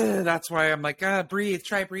know. That's why I'm like, breathe,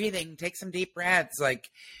 try breathing, take some deep breaths. Like,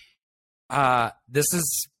 this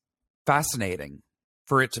is fascinating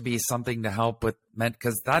for it to be something to help with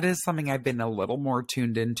because that is something I've been a little more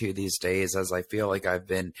tuned into these days, as I feel like I've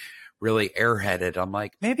been really airheaded. I'm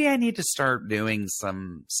like, maybe I need to start doing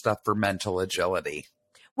some stuff for mental agility.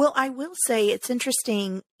 Well, I will say it's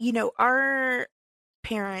interesting. You know, our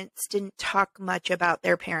parents didn't talk much about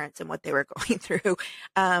their parents and what they were going through.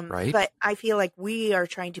 Right. But I feel like we are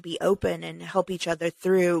trying to be open and help each other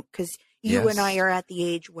through, because you and I are at the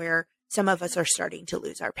age where some of us are starting to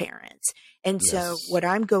lose our parents. And so what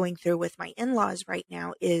I'm going through with my in-laws right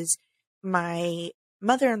now is my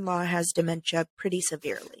mother-in-law has dementia pretty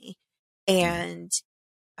severely. And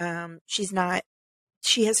she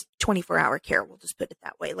has 24-hour care. We'll just put it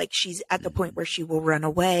that way. Like she's at the point where she will run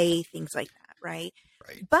away, things like that. Right.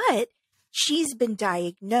 But she's been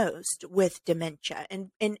diagnosed with dementia,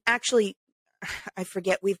 and actually, I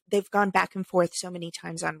forget, they've gone back and forth so many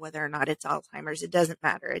times on whether or not it's Alzheimer's. It doesn't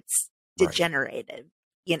matter. It's degenerative,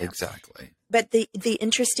 you know. Exactly. But the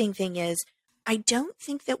interesting thing is, I don't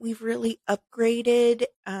think that we've really upgraded.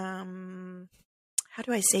 How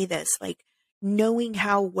do I say this? Like knowing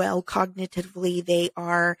how well cognitively they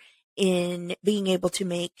are in being able to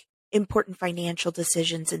make important financial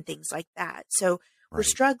decisions and things like that. So we're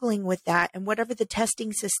struggling with that. And whatever the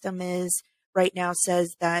testing system is right now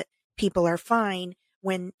says that people are fine,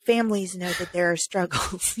 when families know that there are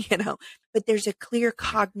struggles, you know, but there's a clear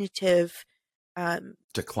cognitive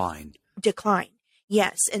decline.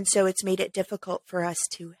 Yes. And so it's made it difficult for us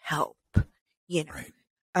to help, you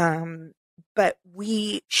know. But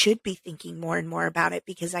we should be thinking more and more about it,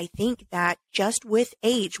 because I think that just with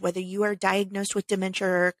age, whether you are diagnosed with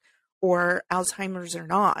dementia or Alzheimer's or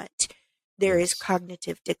not, there is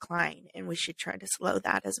cognitive decline, and we should try to slow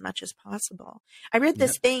that as much as possible. I read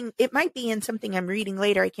this thing, it might be in something I'm reading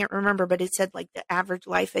later, I can't remember, but it said like the average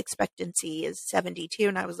life expectancy is 72,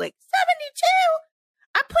 and I was like, 72?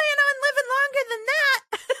 I plan on living longer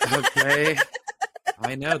than that. Okay.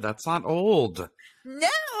 I know, that's not old.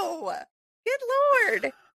 No. Good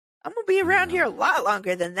Lord. I'm going to be around here a lot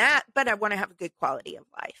longer than that, but I want to have a good quality of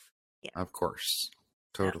life. Yeah. Of course.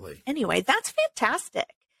 Totally. Anyway, that's fantastic.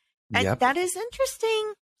 And that is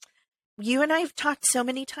interesting. You and I have talked so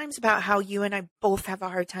many times about how you and I both have a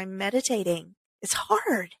hard time meditating. It's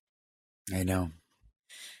hard. I know.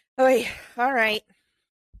 All right.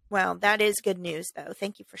 Well, that is good news, though.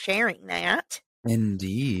 Thank you for sharing that.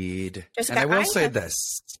 Indeed. Jessica, and I will say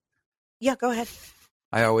this. Yeah, go ahead.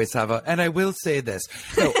 I always have and I will say this.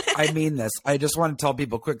 No, I mean this. I just want to tell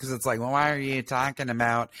people quick, because it's like, well, why are you talking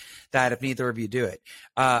about that if neither of you do it?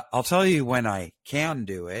 I'll tell you when I can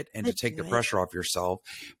do it, and to take the pressure off yourself.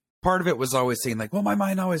 Part of it was always saying like, well, my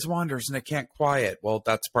mind always wanders and it can't quiet. Well,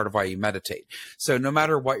 that's part of why you meditate. So no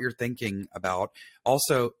matter what you're thinking about,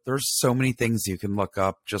 also there's so many things you can look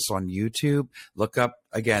up just on YouTube. Look up,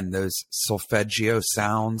 again, those solfeggio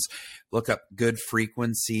sounds. Look up good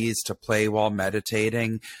frequencies to play while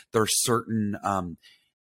meditating. There's certain,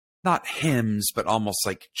 not hymns, but almost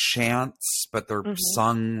like chants, but they're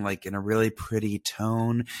sung like in a really pretty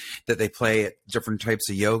tone that they play at different types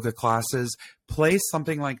of yoga classes. Play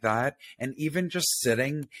something like that. And even just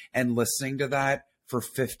sitting and listening to that for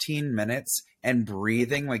 15 minutes and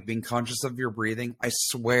breathing, like being conscious of your breathing, I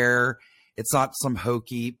swear It's not some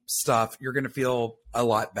hokey stuff. You're going to feel a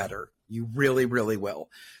lot better. You really, really will.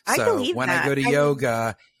 I So believe when that. I go to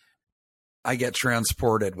yoga, I get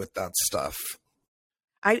transported with that stuff.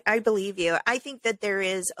 I believe you. I think that there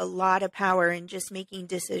is a lot of power in just making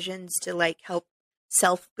decisions to like help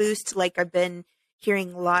self boost. Like I've been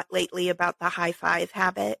hearing a lot lately about the high five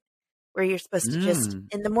habit, where you're supposed to just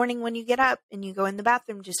in the morning when you get up and you go in the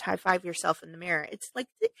bathroom, just high five yourself in the mirror. It's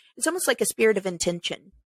almost like a spirit of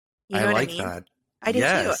intention. You know I what like I mean? that. I do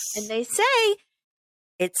Yes. too. And they say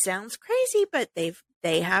it sounds crazy, but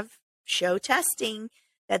they have show testing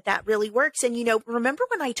that really works. And, you know, remember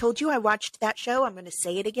when I told you I watched that show? I'm going to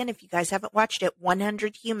say it again. If you guys haven't watched it,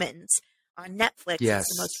 100 Humans on Netflix. Yes.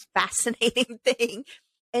 It's the most fascinating thing.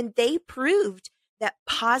 And they proved that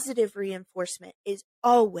positive reinforcement is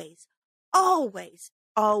always, always,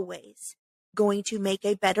 always going to make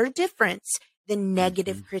a better difference than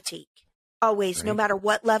negative critique. Always, Right. no matter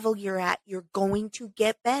what level you're at, you're going to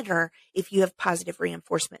get better if you have positive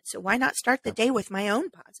reinforcement. So why not start the day with my own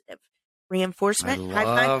positive reinforcement? High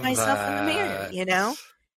five love myself in the mirror, that. you know?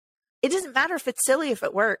 It doesn't matter if it's silly if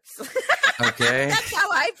it works. Okay. That's how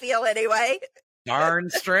I feel anyway. Darn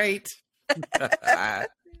straight.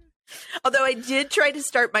 Although I did try to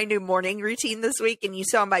start my new morning routine this week, and you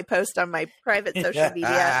saw my post on my private social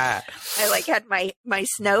media. I like had my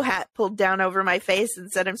snow hat pulled down over my face and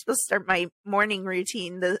said I'm supposed to start my morning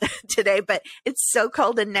routine today, but it's so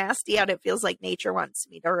cold and nasty out. It feels like nature wants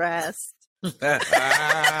me to rest.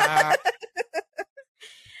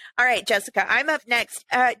 All right, Jessica, I'm up next.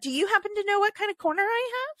 Do you happen to know what kind of corner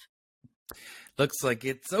I have? Looks like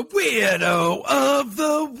it's a weirdo of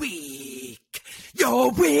the week.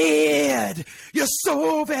 You're weird. You're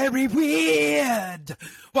so very weird.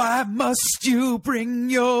 Why must you bring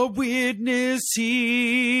your weirdness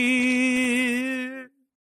here?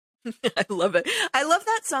 I love it. I love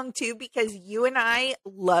that song too because you and I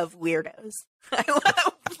love weirdos.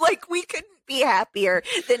 Like we couldn't be happier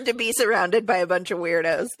than to be surrounded by a bunch of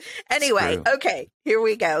weirdos. Anyway, True. okay, here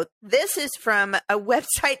we go. This is from a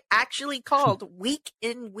website actually called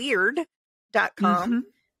weekinweird.com. Mhm.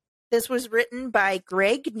 This was written by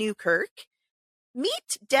Greg Newkirk.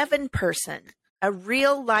 Meet Devin Person, a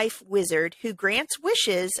real life wizard who grants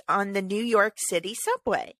wishes on the New York City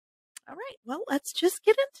subway. All right, well, let's just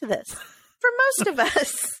get into this. For most of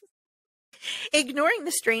us, ignoring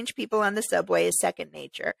the strange people on the subway is second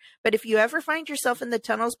nature. But if you ever find yourself in the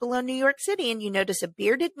tunnels below New York City and you notice a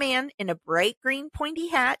bearded man in a bright green pointy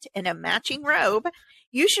hat and a matching robe,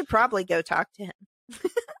 you should probably go talk to him.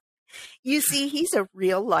 You see, he's a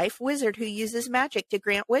real life wizard who uses magic to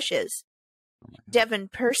grant wishes. Devin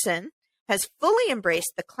Person has fully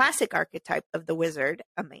embraced the classic archetype of the wizard.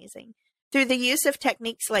 Amazing. Through the use of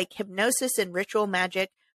techniques like hypnosis and ritual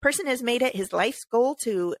magic, Person has made it his life's goal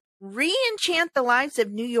to re-enchant the lives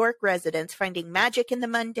of New York residents, finding magic in the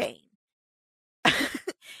mundane.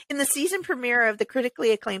 In the season premiere of the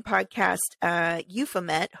critically acclaimed podcast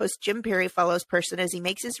Euphomet, host Jim Perry follows Person as he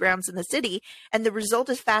makes his rounds in the city, and the result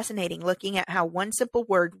is fascinating, looking at how one simple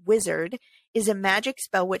word, wizard, is a magic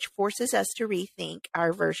spell which forces us to rethink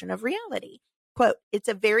our version of reality. Quote, it's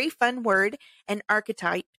a very fun word and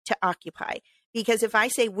archetype to occupy, because if I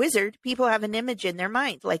say wizard, people have an image in their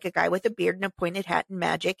mind, like a guy with a beard and a pointed hat and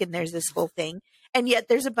magic, and there's this whole thing. And yet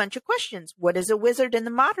there's a bunch of questions. What is a wizard in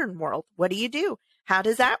the modern world? What do you do? How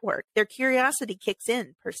does that work? Their curiosity kicks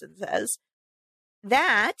in, Person says.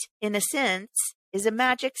 That, in a sense, is a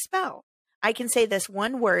magic spell. I can say this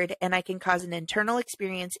one word and I can cause an internal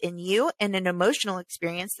experience in you and an emotional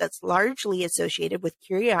experience that's largely associated with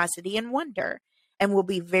curiosity and wonder, and will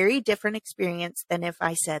be very different experience than if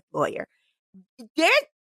I said lawyer.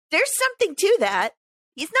 There's something to that.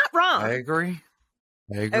 He's not wrong. I agree.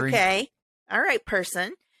 Okay. All right,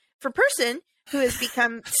 Person. For Person, who has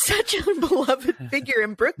become such a beloved figure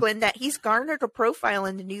in Brooklyn that he's garnered a profile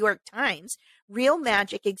in the New York Times, real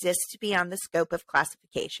magic exists beyond the scope of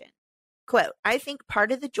classification. Quote, I think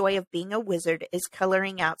part of the joy of being a wizard is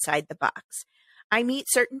coloring outside the box. I meet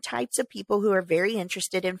certain types of people who are very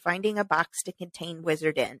interested in finding a box to contain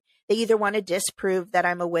wizard in. They either want to disprove that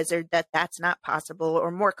I'm a wizard, that that's not possible,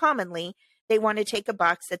 or more commonly, they want to take a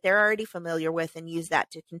box that they're already familiar with and use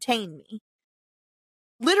that to contain me.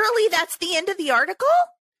 Literally, that's the end of the article?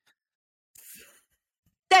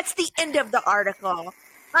 That's the end of the article.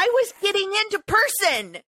 I was getting into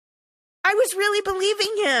Person. I was really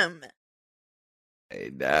believing him.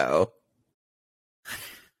 I know.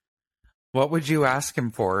 What would you ask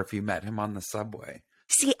him for if you met him on the subway?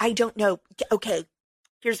 See, I don't know. Okay,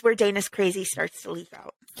 here's where Dana's crazy starts to leak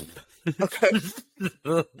out. Okay.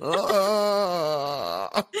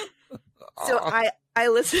 So I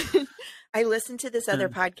listen. I listened to this other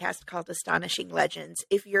podcast called Astonishing Legends.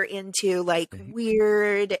 If you're into like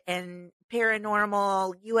weird and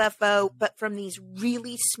paranormal, UFO, but from these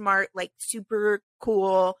really smart, like super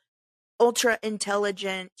cool, ultra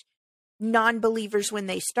intelligent non-believers when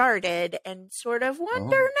they started and sort of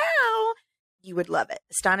wonder now, you would love it.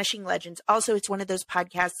 Astonishing Legends. Also, it's one of those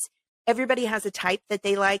podcasts. Everybody has a type that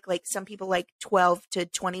they like. Like some people like 12 to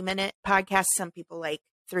 20 minute podcasts. Some people like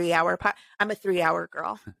 3-hour. I'm a 3-hour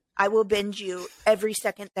girl. I will binge you every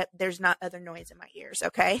second that there's not other noise in my ears.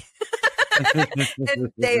 Okay.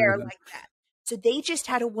 And they are like that. So they just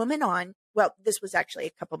had a woman on. Well, this was actually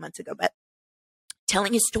a couple months ago, but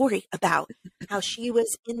telling a story about how she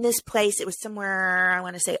was in this place. It was somewhere, I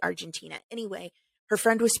want to say Argentina. Anyway, her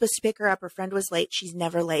friend was supposed to pick her up. Her friend was late. She's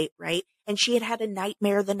never late, right? And she had had a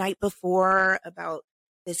nightmare the night before about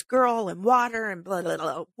this girl and water and blah, blah,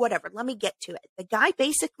 blah, whatever. Let me get to it. The guy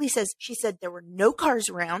basically says, she said there were no cars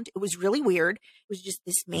around. It was really weird. It was just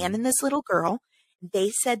this man and this little girl.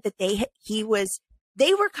 They said that they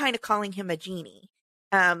were kind of calling him a genie,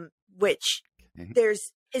 which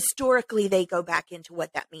there's historically they go back into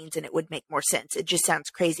what that means and it would make more sense. It just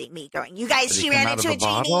sounds crazy. Me going, you guys, she ran into a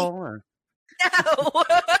genie. No,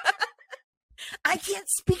 I can't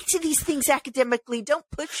speak to these things academically. Don't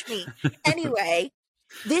push me. Anyway,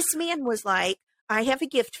 this man was like, I have a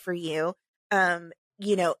gift for you.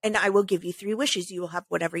 You know, and I will give you 3 wishes. You will have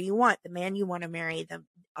whatever you want. The man you want to marry, the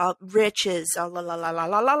riches, la la la la la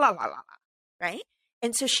la la la la, right?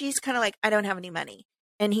 And so she's kind of like, I don't have any money.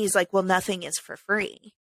 And he's like, well, nothing is for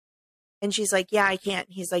free. And she's like, yeah, I can't.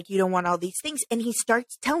 He's like, you don't want all these things. And he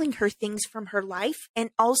starts telling her things from her life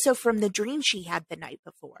and also from the dream she had the night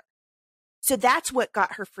before. So that's what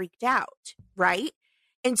got her freaked out, right?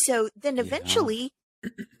 And so then eventually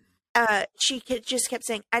she just kept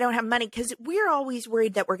saying, I don't have money, because we're always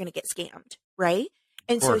worried that we're going to get scammed, right?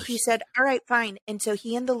 And so he said, all right, fine. And so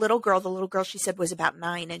he and the little girl she said was about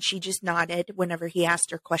 9, and she just nodded whenever he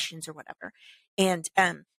asked her questions or whatever. And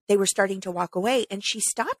they were starting to walk away, and she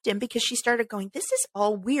stopped him because she started going, this is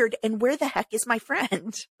all weird. And where the heck is my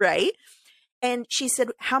friend? Right. And she said,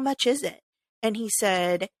 how much is it? And he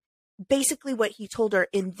said, basically what he told her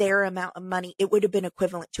in their amount of money, it would have been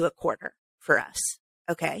equivalent to a quarter for us.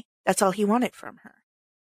 Okay. That's all he wanted from her.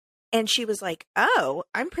 And she was like, oh,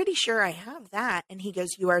 I'm pretty sure I have that. And he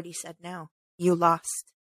goes, you already said no. You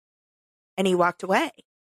lost. And he walked away.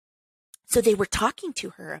 So they were talking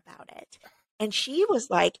to her about it. And she was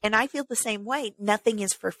like, and I feel the same way. Nothing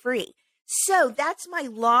is for free. So that's my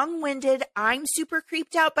long-winded, I'm super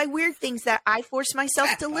creeped out by weird things that I force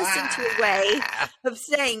myself to listen to way of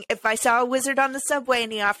saying, if I saw a wizard on the subway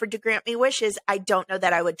and he offered to grant me wishes, I don't know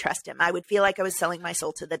that I would trust him. I would feel like I was selling my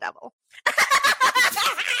soul to the devil.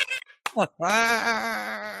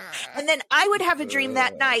 And then I would have a dream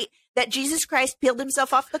that night that Jesus Christ peeled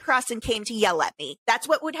himself off the cross and came to yell at me. That's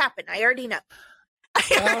what would happen. I already know.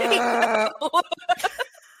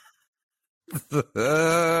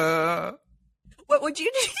 What would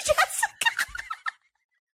you do, Jessica?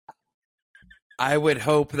 I would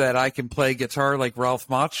hope that I can play guitar like Ralph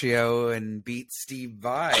Macchio and beat Steve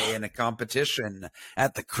Vai in a competition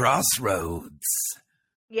at the Crossroads.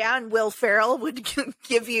 Yeah, and Will Ferrell would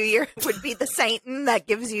give you would be the Satan that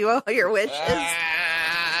gives you all your wishes.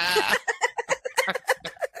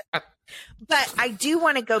 But I do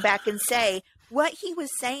want to go back and say what he was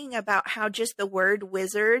saying about how just the word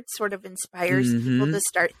wizard sort of inspires people to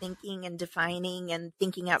start thinking and defining and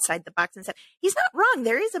thinking outside the box and stuff. He's not wrong.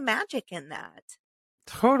 There is a magic in that.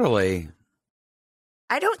 Totally.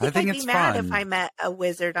 I don't think I'd be mad if I met a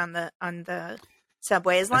wizard on the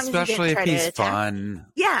subway, as long especially as you didn't try if he's to attack. Fun.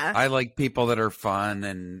 Yeah. I like people that are fun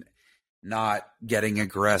and not getting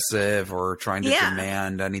aggressive or trying to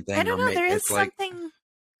demand anything. I don't know. There is something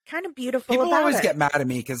kind of beautiful about it. People always get mad at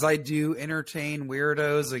me because I do entertain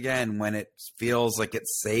weirdos again when it feels like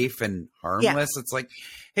it's safe and harmless. It's like,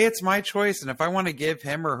 hey, it's my choice, and if I want to give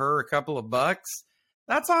him or her a couple of bucks,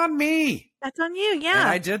 that's on me. That's on you. Yeah. And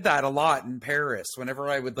I did that a lot in Paris. Whenever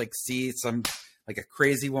I would like see some like a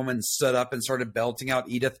crazy woman stood up and started belting out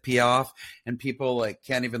Edith Piaf, and people like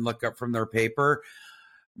can't even look up from their paper.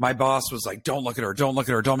 My boss was like, don't look at her, don't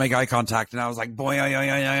make eye contact. And I was like, boy, like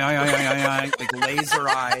laser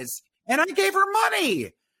eyes. And I gave her money.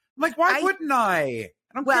 I'm like, why wouldn't I?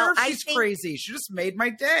 I don't care if she's crazy. She just made my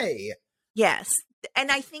day. Yes. And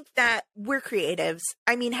I think that we're creatives.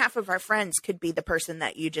 I mean, half of our friends could be the person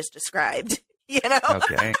that you just described, you know?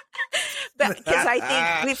 Okay. But because I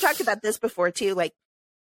think we've talked about this before too, like,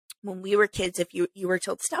 when we were kids, if you were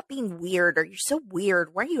told, stop being weird, or you're so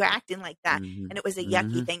weird, why are you acting like that? And it was a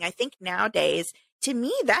yucky thing. I think nowadays to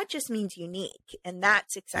me, that just means unique, and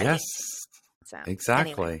that's exciting. Yes, So,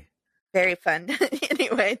 exactly. Anyway, very fun.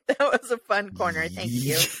 Anyway, that was a fun corner. Thank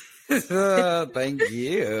you. Thank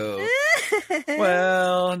you.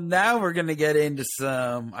 Well, now we're going to get into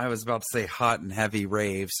some, I was about to say hot and heavy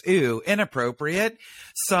raves. Ooh, inappropriate.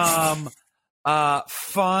 Some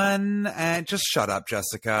fun, and just shut up,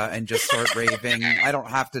 Jessica, and just start raving. I don't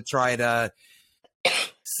have to try to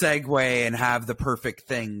segue and have the perfect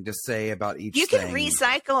thing to say about each You thing. can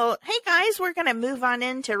recycle. Hey guys, we're going to move on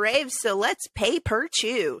into raves, so let's pay per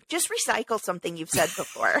chew. Just recycle something you've said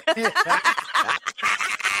before.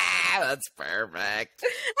 That's perfect.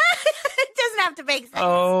 It doesn't have to make sense.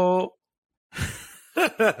 Oh.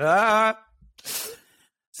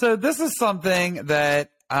 So this is something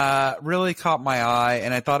that really caught my eye,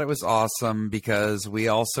 and I thought it was awesome because we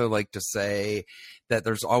also like to say that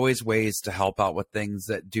there's always ways to help out with things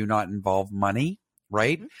that do not involve money,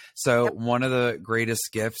 right? Mm-hmm. So one of the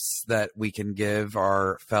greatest gifts that we can give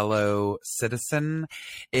our fellow citizen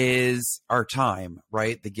is our time,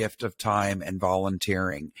 right? The gift of time and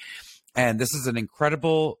volunteering. And this is an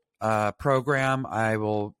incredible program. I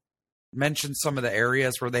will mention some of the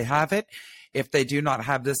areas where they have it. If they do not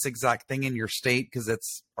have this exact thing in your state, because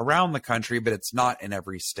it's around the country, but it's not in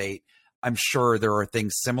every state, I'm sure there are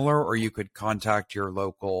things similar, or you could contact your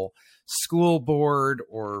local school board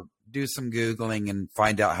or do some Googling and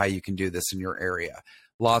find out how you can do this in your area.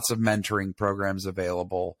 Lots of mentoring programs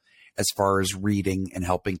available as far as reading and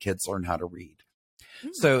helping kids learn how to read.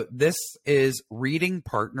 So this is Reading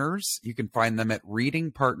Partners. You can find them at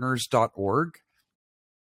readingpartners.org.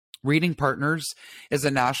 Reading Partners is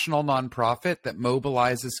a national nonprofit that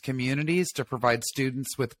mobilizes communities to provide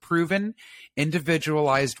students with proven,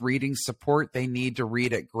 individualized reading support they need to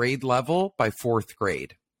read at grade level by 4th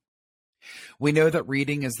grade. We know that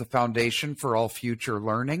reading is the foundation for all future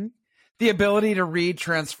learning. The ability to read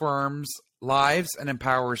transforms lives and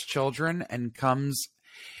empowers children and comes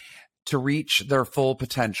to reach their full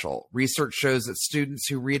potential. Research shows that students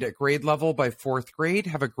who read at grade level by 4th grade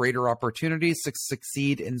have a greater opportunity to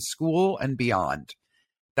succeed in school and beyond.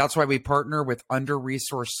 That's why we partner with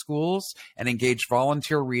under-resourced schools and engage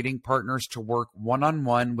volunteer reading partners to work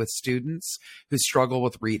one-on-one with students who struggle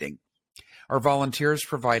with reading. Our volunteers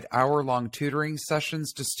provide hour-long tutoring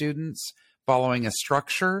sessions to students following a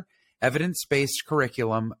structure, evidence-based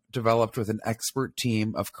curriculum developed with an expert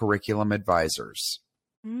team of curriculum advisors.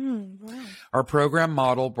 Wow. Our program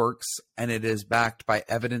model works, and it is backed by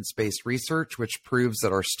evidence-based research, which proves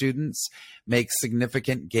that our students make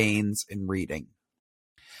significant gains in reading.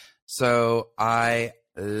 So I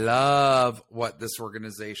love what this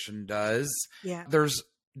organization does. Yeah. There's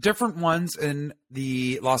different ones in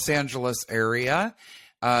the Los Angeles area.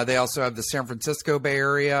 They also have the San Francisco Bay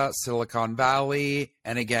Area, Silicon Valley,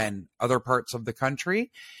 and again, other parts of the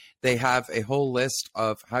country. They have a whole list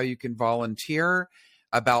of how you can volunteer,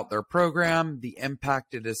 about their program, the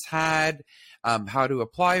impact it has had, how to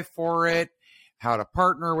apply for it, how to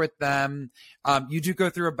partner with them. You do go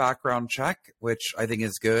through a background check, which I think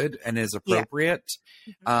is good and is appropriate.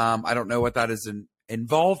 Yeah. I don't know what that is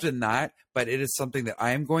involved in that, but it is something that I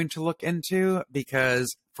am going to look into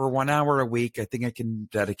because for 1 hour a week, I think I can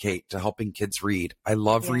dedicate to helping kids read. I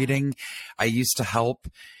love reading. I used to help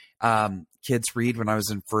kids read when I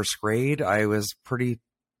was in 1st grade. I was pretty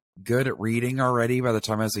good at reading already by the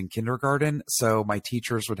time I was in kindergarten. So my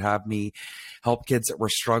teachers would have me help kids that were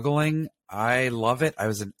struggling. I love it. I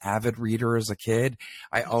was an avid reader as a kid.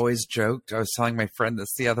 I always joked. I was telling my friend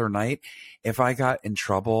this the other night. If I got in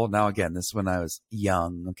trouble, now again, this is when I was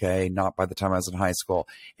young, okay, not by the time I was in high school.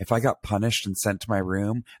 If I got punished and sent to my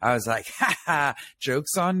room, I was like,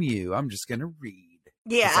 joke's on you. I'm just going to read.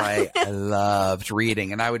 Yeah. I loved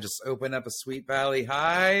reading, and I would just open up a Sweet Valley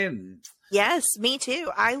High and... Yes, me too.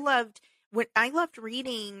 I loved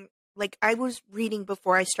reading. Like I was reading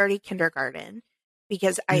before I started kindergarten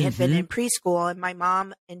because I had been in preschool, and my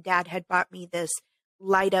mom and dad had bought me this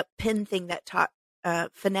light up pen thing that taught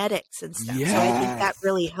phonetics and stuff. Yes. So I think that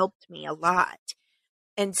really helped me a lot.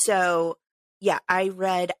 And so, yeah, I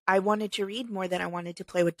wanted to read more than I wanted to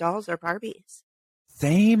play with dolls or Barbies.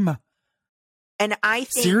 Same. And I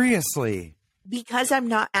think seriously, because I'm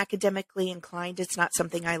not academically inclined, it's not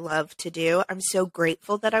something I love to do. I'm so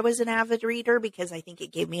grateful that I was an avid reader because I think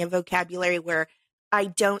it gave me a vocabulary where I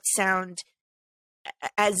don't sound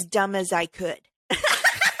as dumb as I could.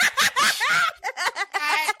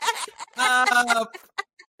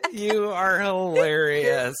 You are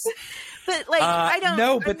hilarious. But like, I don't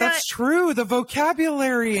know, but that's true. The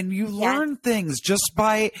vocabulary, and you learn things just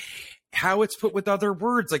by how it's put with other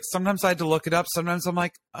words. Like sometimes I had to look it up. Sometimes I'm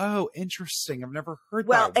like, oh, interesting. I've never heard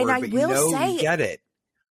that word, and I but will say, you get it.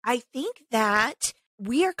 I think that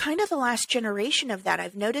we are kind of the last generation of that.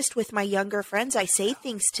 I've noticed with my younger friends, I say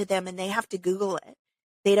things to them and they have to Google it.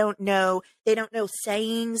 They don't know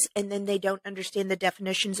sayings, and then they don't understand the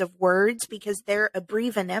definitions of words because they're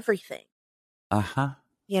abbreviating everything. Uh-huh.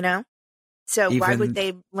 You know? So why Even would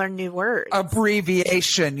they learn new words?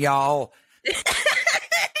 Abbreviation, y'all.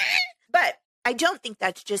 But I don't think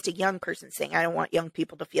that's just a young person saying, I don't want young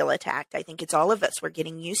people to feel attacked. I think it's all of us. We're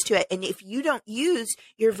getting used to it. And if you don't use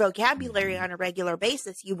your vocabulary on a regular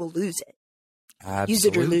basis, you will lose it. Absolutely. Use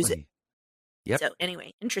it or lose it. Yep. So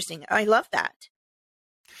anyway, interesting. I love that.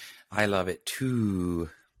 I love it too.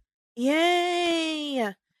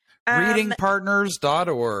 Yay.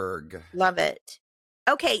 Readingpartners.org. Love it.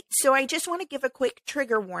 Okay, so I just want to give a quick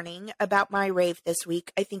trigger warning about my rave this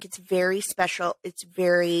week. I think it's very special. It's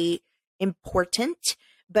very important,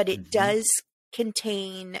 but it does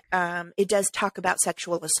contain, it does talk about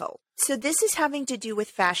sexual assault. So this is having to do with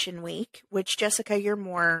Fashion Week, which, Jessica, you're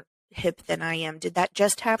more hip than I am. Did that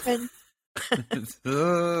just happen?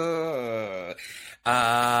 No.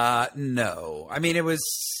 I mean, it was,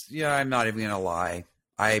 I'm not even going to lie.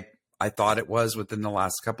 I thought it was within the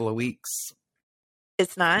last couple of weeks.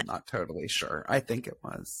 It's not? I'm not totally sure. I think it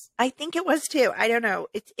was. I think it was too. I don't know.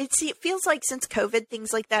 It feels like since COVID,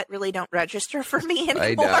 things like that really don't register for me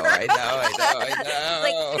anymore. I know.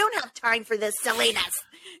 Like, you don't have time for this silliness.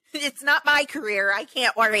 It's not my career. I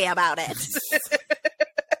can't worry about it.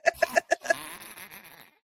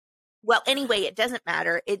 Well, anyway, it doesn't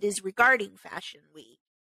matter. It is regarding Fashion Week.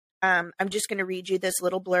 I'm just going to read you this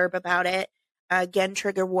little blurb about it. Again,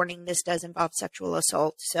 trigger warning, this does involve sexual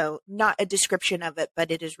assault, so not a description of it, but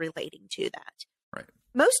it is relating to that. Right.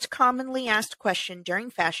 Most commonly asked question during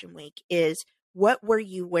Fashion Week is, what were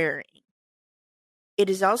you wearing? It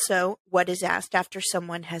is also what is asked after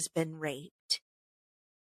someone has been raped.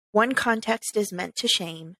 One context is meant to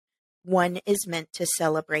shame, one is meant to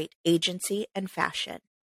celebrate agency and fashion.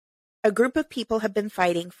 A group of people have been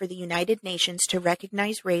fighting for the United Nations to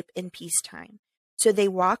recognize rape in peacetime. So they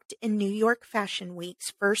walked in New York Fashion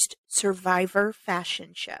Week's first Survivor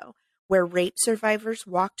fashion show, where rape survivors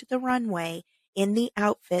walked the runway in the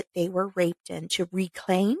outfit they were raped in to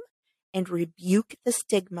reclaim and rebuke the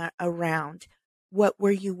stigma around, what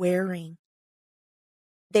were you wearing?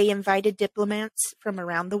 They invited diplomats from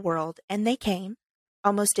around the world, and they came.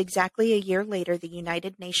 Almost exactly a year later, the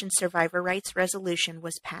United Nations Survivor Rights Resolution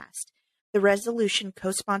was passed. The resolution,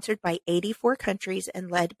 co-sponsored by 84 countries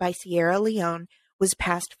and led by Sierra Leone, was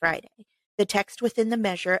passed Friday. The text within the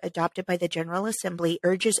measure adopted by the General Assembly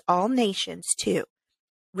urges all nations to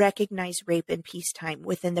recognize rape in peacetime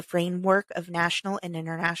within the framework of national and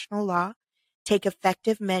international law, take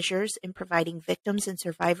effective measures in providing victims and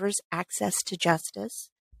survivors access to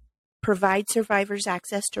justice, provide survivors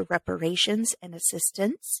access to reparations and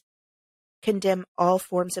assistance, condemn all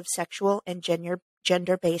forms of sexual and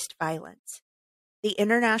gender-based violence. The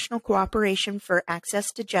International Cooperation for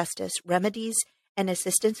Access to Justice, Remedies, and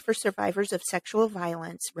Assistance for Survivors of Sexual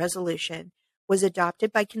Violence resolution was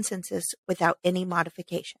adopted by consensus without any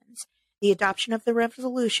modifications. The adoption of the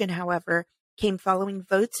resolution, however, came following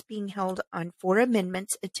votes being held on 4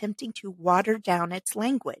 amendments attempting to water down its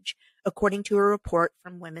language, according to a report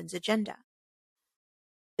from Women's Agenda.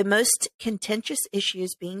 The most contentious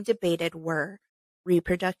issues being debated were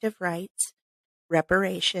reproductive rights,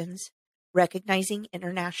 reparations, recognizing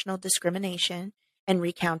international discrimination, and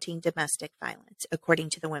recounting domestic violence, according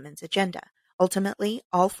to the Women's Agenda. Ultimately,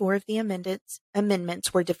 all 4 of the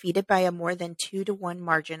amendments were defeated by a more than 2-to-1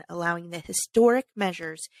 margin, allowing the historic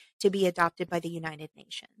measures to be adopted by the United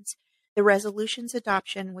Nations. The resolution's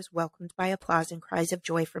adoption was welcomed by applause and cries of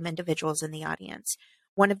joy from individuals in the audience.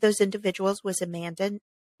 One of those individuals was Amanda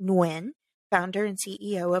Nguyen, founder and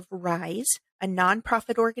CEO of RISE, a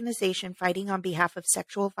nonprofit organization fighting on behalf of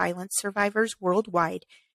sexual violence survivors worldwide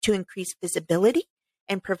to increase visibility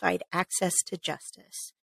and provide access to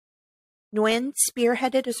justice. Nguyen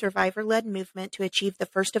spearheaded a survivor-led movement to achieve the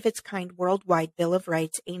first of its kind worldwide Bill of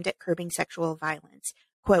Rights aimed at curbing sexual violence.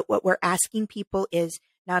 Quote, what we're asking people is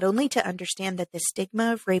not only to understand that the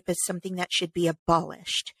stigma of rape is something that should be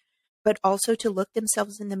abolished, but also to look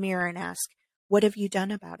themselves in the mirror and ask, what have you done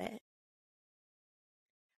about it?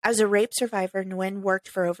 As a rape survivor, Nguyen worked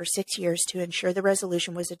for over 6 years to ensure the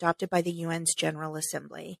resolution was adopted by the UN's General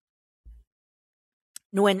Assembly.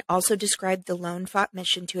 Nguyen also described the lone-fought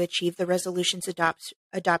mission to achieve the resolution's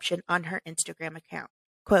adoption on her Instagram account.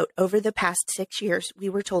 Quote, over the past 6 years, we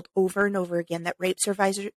were told over and over again that rape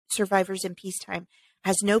survivors in peacetime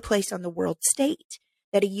has no place on the world stage.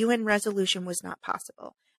 that a UN resolution was not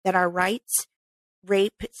possible, that our rights,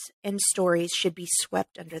 rapes, and stories should be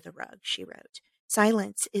swept under the rug, she wrote.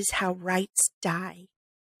 Silence is how rights die.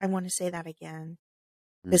 I want to say that again.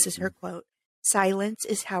 This is her quote. Silence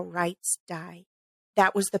is how rights die.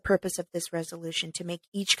 That was the purpose of this resolution, to make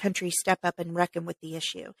each country step up and reckon with the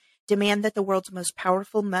issue. Demand that the world's most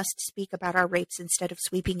powerful must speak about our rapes instead of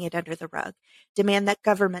sweeping it under the rug. Demand that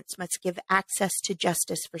governments must give access to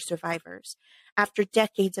justice for survivors. After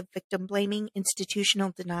decades of victim blaming,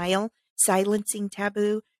 institutional denial, silencing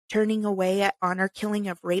taboo, turning away at honor killing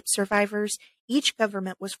of rape survivors, each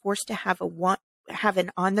government was forced to have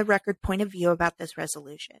an on-the-record point of view about this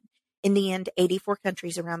resolution. In the end, 84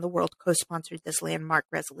 countries around the world co-sponsored this landmark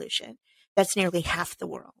resolution. That's nearly half the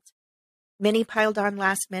world. Many piled on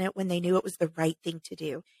last minute when they knew it was the right thing to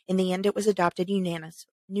do. In the end, it was adopted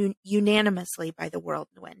unanimously by the world,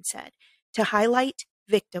 Nguyen said. To highlight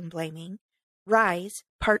victim blaming, RISE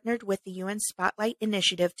partnered with the UN Spotlight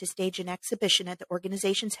Initiative to stage an exhibition at the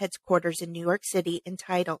organization's headquarters in New York City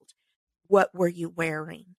entitled, What Were You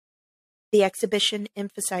Wearing? The exhibition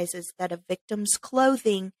emphasizes that a victim's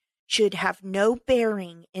clothing should have no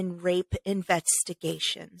bearing in rape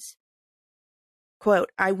investigations.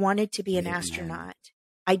 Quote, I wanted to be an astronaut.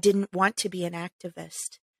 I didn't want to be an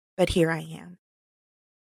activist, but here I am.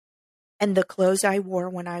 And the clothes I wore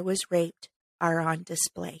when I was raped are on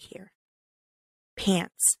display here.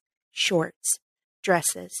 Pants, shorts,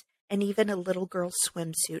 dresses, and even a little girl's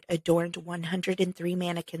swimsuit adorned 103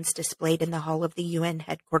 mannequins displayed in the hall of the UN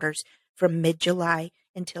headquarters from mid-July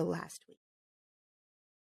until last week.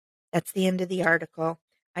 That's the end of the article.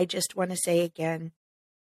 I just want to say again,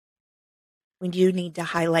 we do need to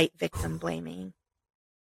highlight victim blaming.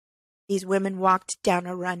 These women walked down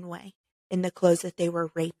a runway in the clothes that they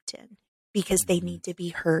were raped in because they need to be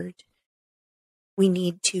heard. We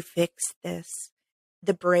need to fix this.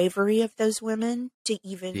 The bravery of those women to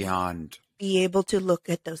even be able to look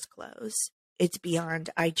at those clothes. It's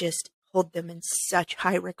beyond. I just hold them in such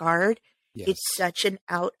high regard. Yes. It's such an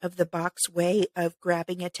out-of-the-box way of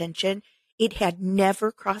grabbing attention. It had never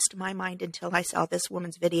crossed my mind until I saw this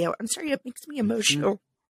woman's video. I'm sorry, it makes me emotional.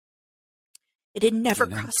 It had never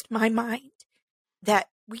crossed my mind that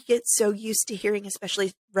we get so used to hearing,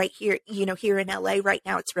 especially right here, here in LA right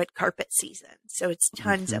now, it's red carpet season. So it's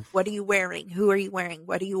tons of, what are you wearing? Who are you wearing?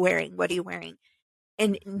 What are you wearing? What are you wearing?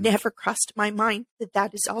 And it never crossed my mind that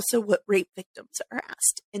that is also what rape victims are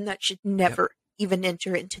asked. And that should never even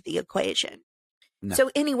enter into the equation. No.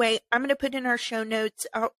 So anyway, I'm going to put in our show notes.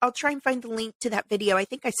 I'll try and find the link to that video. I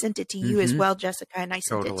think I sent it to you as well, Jessica, and I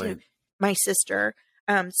sent it to my sister.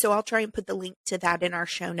 So I'll try and put the link to that in our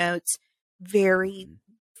show notes. Very,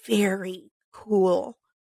 very cool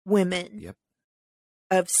women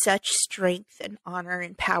of such strength and honor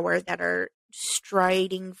and power that are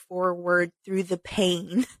striding forward through the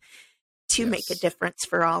pain to make a difference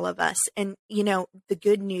for all of us. And, the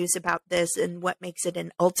good news about this and what makes it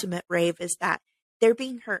an ultimate rave is that they're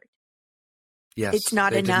being heard. Yes. It's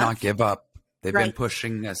not enough. They did not give up. They've been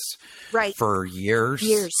pushing this for years.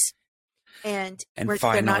 And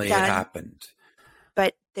finally it happened.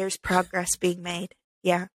 But there's progress being made.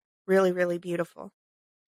 Yeah. Really, really beautiful.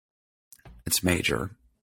 It's major.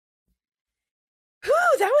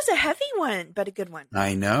 Whew, that was a heavy one, but a good one.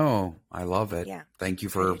 I know. I love it. Yeah. Thank you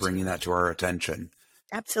for bringing that to our attention.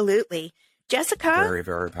 Absolutely. Jessica? Very,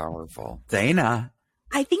 very powerful. Dana?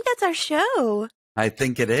 I think that's our show. I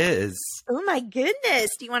think it is. Oh my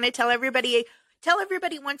goodness. Do you want to tell everybody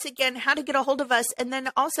once again how to get a hold of us? And then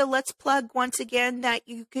also let's plug once again that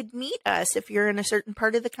you could meet us if you're in a certain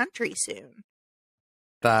part of the country soon.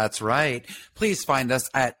 That's right. Please find us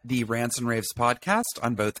at the Rants and Raves podcast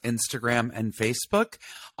on both Instagram and Facebook,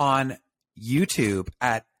 on YouTube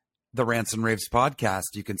at the Rants and Raves podcast.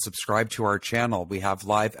 You can subscribe to our channel. We have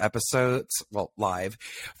live episodes,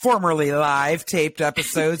 formerly live taped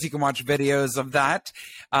episodes. You can watch videos of that.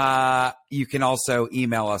 You can also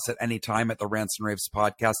email us at any time at the Rants and Raves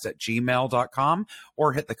podcast at gmail.com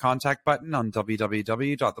or hit the contact button on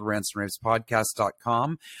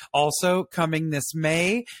www.therantsandravespodcast.com. Also coming this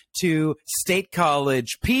May to State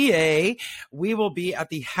College, PA, we will be at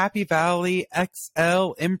the Happy Valley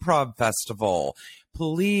XL Improv Festival.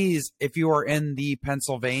 Please, if you are in the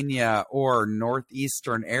Pennsylvania or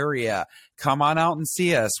Northeastern area, come on out and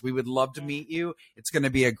see us. We would love to meet you. It's going to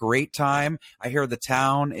be a great time. I hear the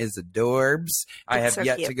town is adorbs. I have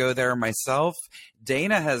yet to go there myself.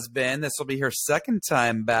 Dana has been. This will be her second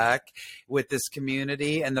time back with this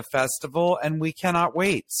community and the festival, and we cannot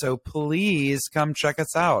wait. So please come check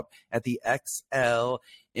us out at the XL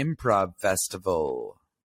Improv Festival.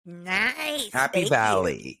 Nice. Happy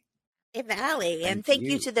Valley. Valley. And thank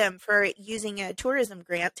you to them for using a tourism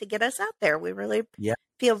grant to get us out there. We really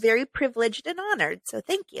feel very privileged and honored. So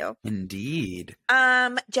thank you. Indeed.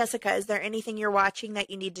 Jessica, is there anything you're watching that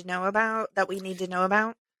you need to know about, that we need to know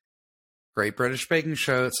about? Great British Baking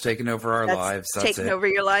Show. It's taken over our lives. That's taking over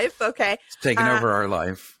your life. Okay. It's taken over our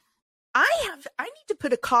life. I need to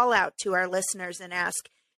put a call out to our listeners and ask,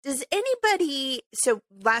 does anybody, so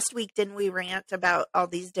last week, didn't we rant about all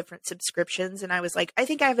these different subscriptions? And I was like, I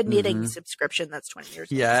think I have a knitting subscription that's 20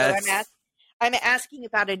 years old. Yes. So I'm asking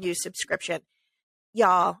about a new subscription.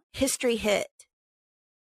 Y'all, History Hit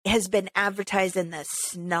has been advertising the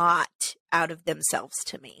snot out of themselves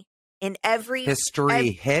to me. In every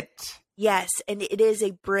History Hit? Yes. And it is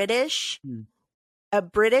a British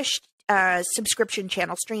subscription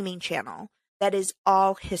channel, streaming channel that is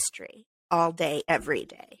all history. All day, every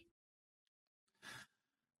day.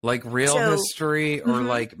 Like real history or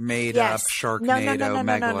like made up Sharknado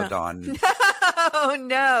Megalodon?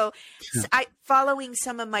 No. So following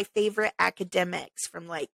some of my favorite academics from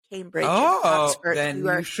like Cambridge and Oxford then who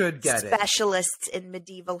are you should get specialists in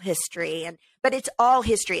medieval history. But it's all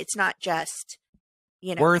history. It's not just,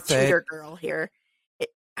 Worth tutor it. girl here.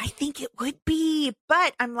 I think it would be,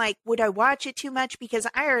 but I'm like, would I watch it too much? Because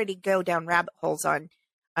I already go down rabbit holes on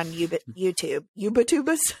YouTube.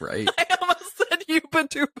 Ubatubas? Right. I almost said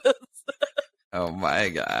Ubatubas. Oh my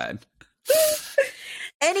God.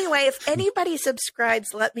 Anyway, if anybody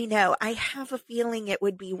subscribes, let me know. I have a feeling it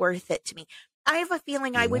would be worth it to me. I have a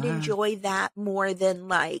feeling I would enjoy that more than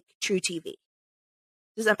like True TV.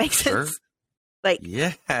 Does that make sense? Sure. Like,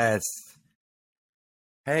 yes.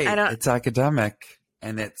 Hey, it's academic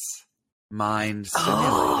and it's mind stimulating.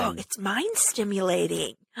 Oh, it's mind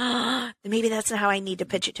stimulating. Maybe that's how I need to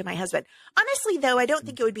pitch it to my husband. Honestly, though, I don't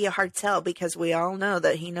think it would be a hard sell because we all know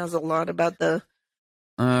that he knows a lot about the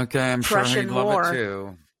I'm Prussian sure he'd love War. it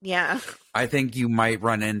too. Yeah. I think you might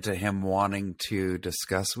run into him wanting to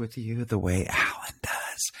discuss with you the way Alan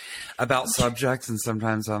does about subjects, and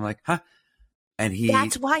sometimes I'm like, huh? And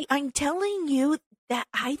that's why I'm telling you that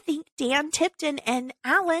I think Dan Tipton and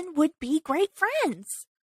Alan would be great friends.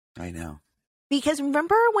 I know. Because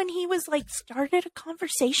remember when he was like started a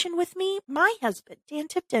conversation with me, my husband, Dan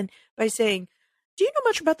Tipton, by saying, do you know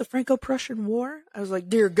much about the Franco-Prussian War? I was like,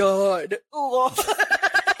 dear God. I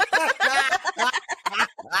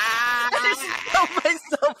just felt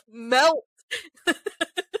myself melt.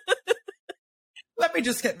 Let me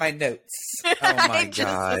just get my notes. Oh my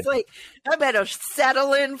God. Was like, I better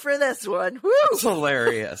settle in for this one. Woo! It's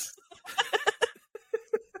hilarious.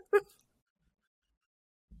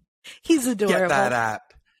 He's adorable. Get that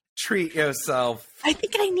app. Treat yourself. I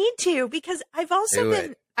think I need to because I've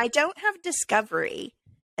also I don't have Discovery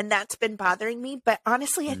and that's been bothering me. But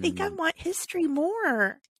honestly, I think I want history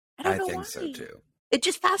more. I don't know why. I think so too. It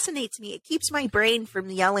just fascinates me. It keeps my brain from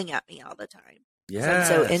yelling at me all the time. Yeah.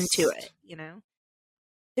 So I'm so into it,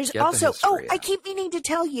 There's also, I keep meaning to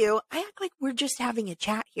tell you, I act like we're just having a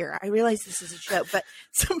chat here. I realize this is a show, but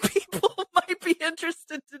some people might be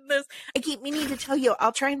interested in this. I keep meaning to tell you,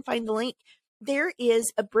 I'll try and find the link. There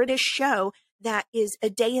is a British show that is a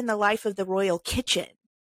day in the life of the royal kitchen.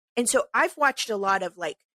 And so I've watched a lot of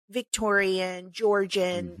like Victorian,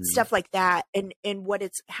 Georgian, stuff like that. And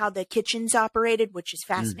how the kitchen's operated, which is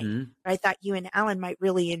fascinating. I thought you and Alan might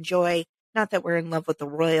really enjoy. Not that we're in love with the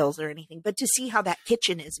royals or anything, but to see how that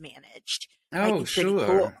kitchen is managed. Oh, sure.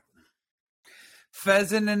 Cool.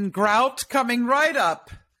 Pheasant and grout coming right up.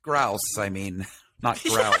 Grouse, I mean. Not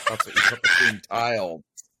grout. That's what you put between tiles.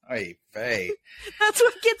 Ay, vey. That's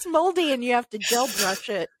what gets moldy and you have to gel brush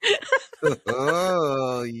it.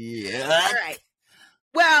 Oh, yeah. All right.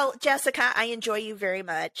 Well, Jessica, I enjoy you very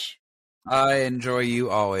much. I enjoy you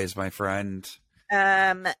always, my friend.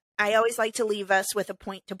 I always like to leave us with a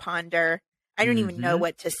point to ponder. I don't even know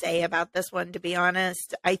what to say about this one, to be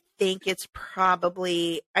honest. I think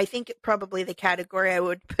probably the category I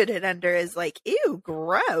would put it under is like, ew,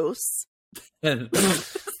 gross. So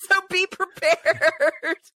be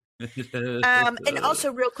prepared. And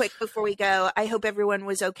also real quick before we go, I hope everyone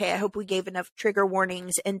was okay. I hope we gave enough trigger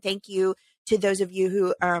warnings, and thank you to those of you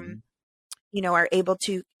who, are able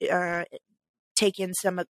to, take in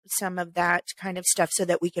some of that kind of stuff so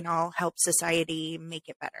that we can all help society make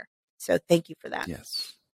it better. So thank you for that.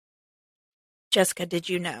 Yes. Jessica, did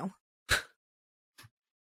you know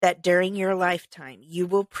that during your lifetime, you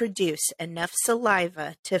will produce enough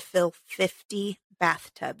saliva to fill 50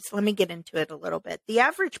 bathtubs? Let me get into it a little bit. The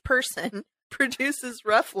average person produces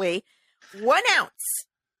roughly 1 ounce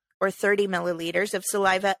or 30 milliliters of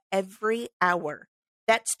saliva every hour.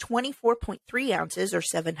 That's 24.3 ounces or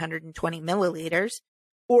 720 milliliters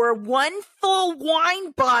or 1 full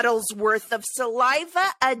wine bottle's worth of saliva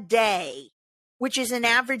a day, which is an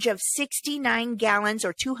average of 69 gallons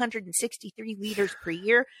or 263 liters per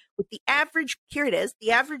year, with the average, here it is,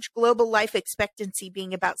 the average global life expectancy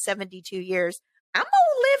being about 72 years. I'm going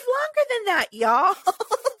to live longer than that, y'all.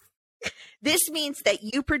 This means that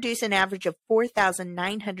you produce an average of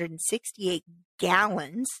 4,968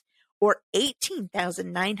 gallons or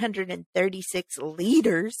 18,936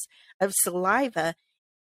 liters of saliva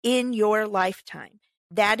in your lifetime.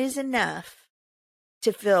 That is enough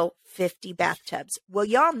to fill 50 bathtubs. Well,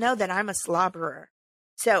 y'all know that I'm a slobberer.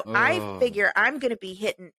 So I figure I'm going to be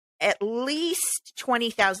hitting at least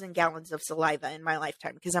 20,000 gallons of saliva in my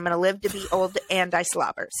lifetime because I'm going to live to be old and I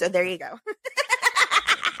slobber. So there you go.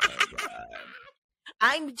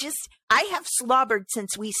 I have slobbered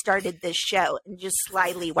since we started this show and just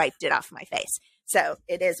slyly wiped it off my face. So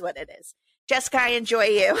it is what it is. Jessica, I enjoy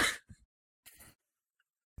you.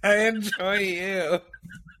 I enjoy you.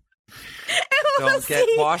 Don't get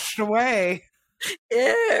washed away.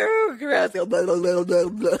 Ew, gross.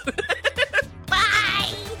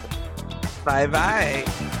 Bye. Bye-bye.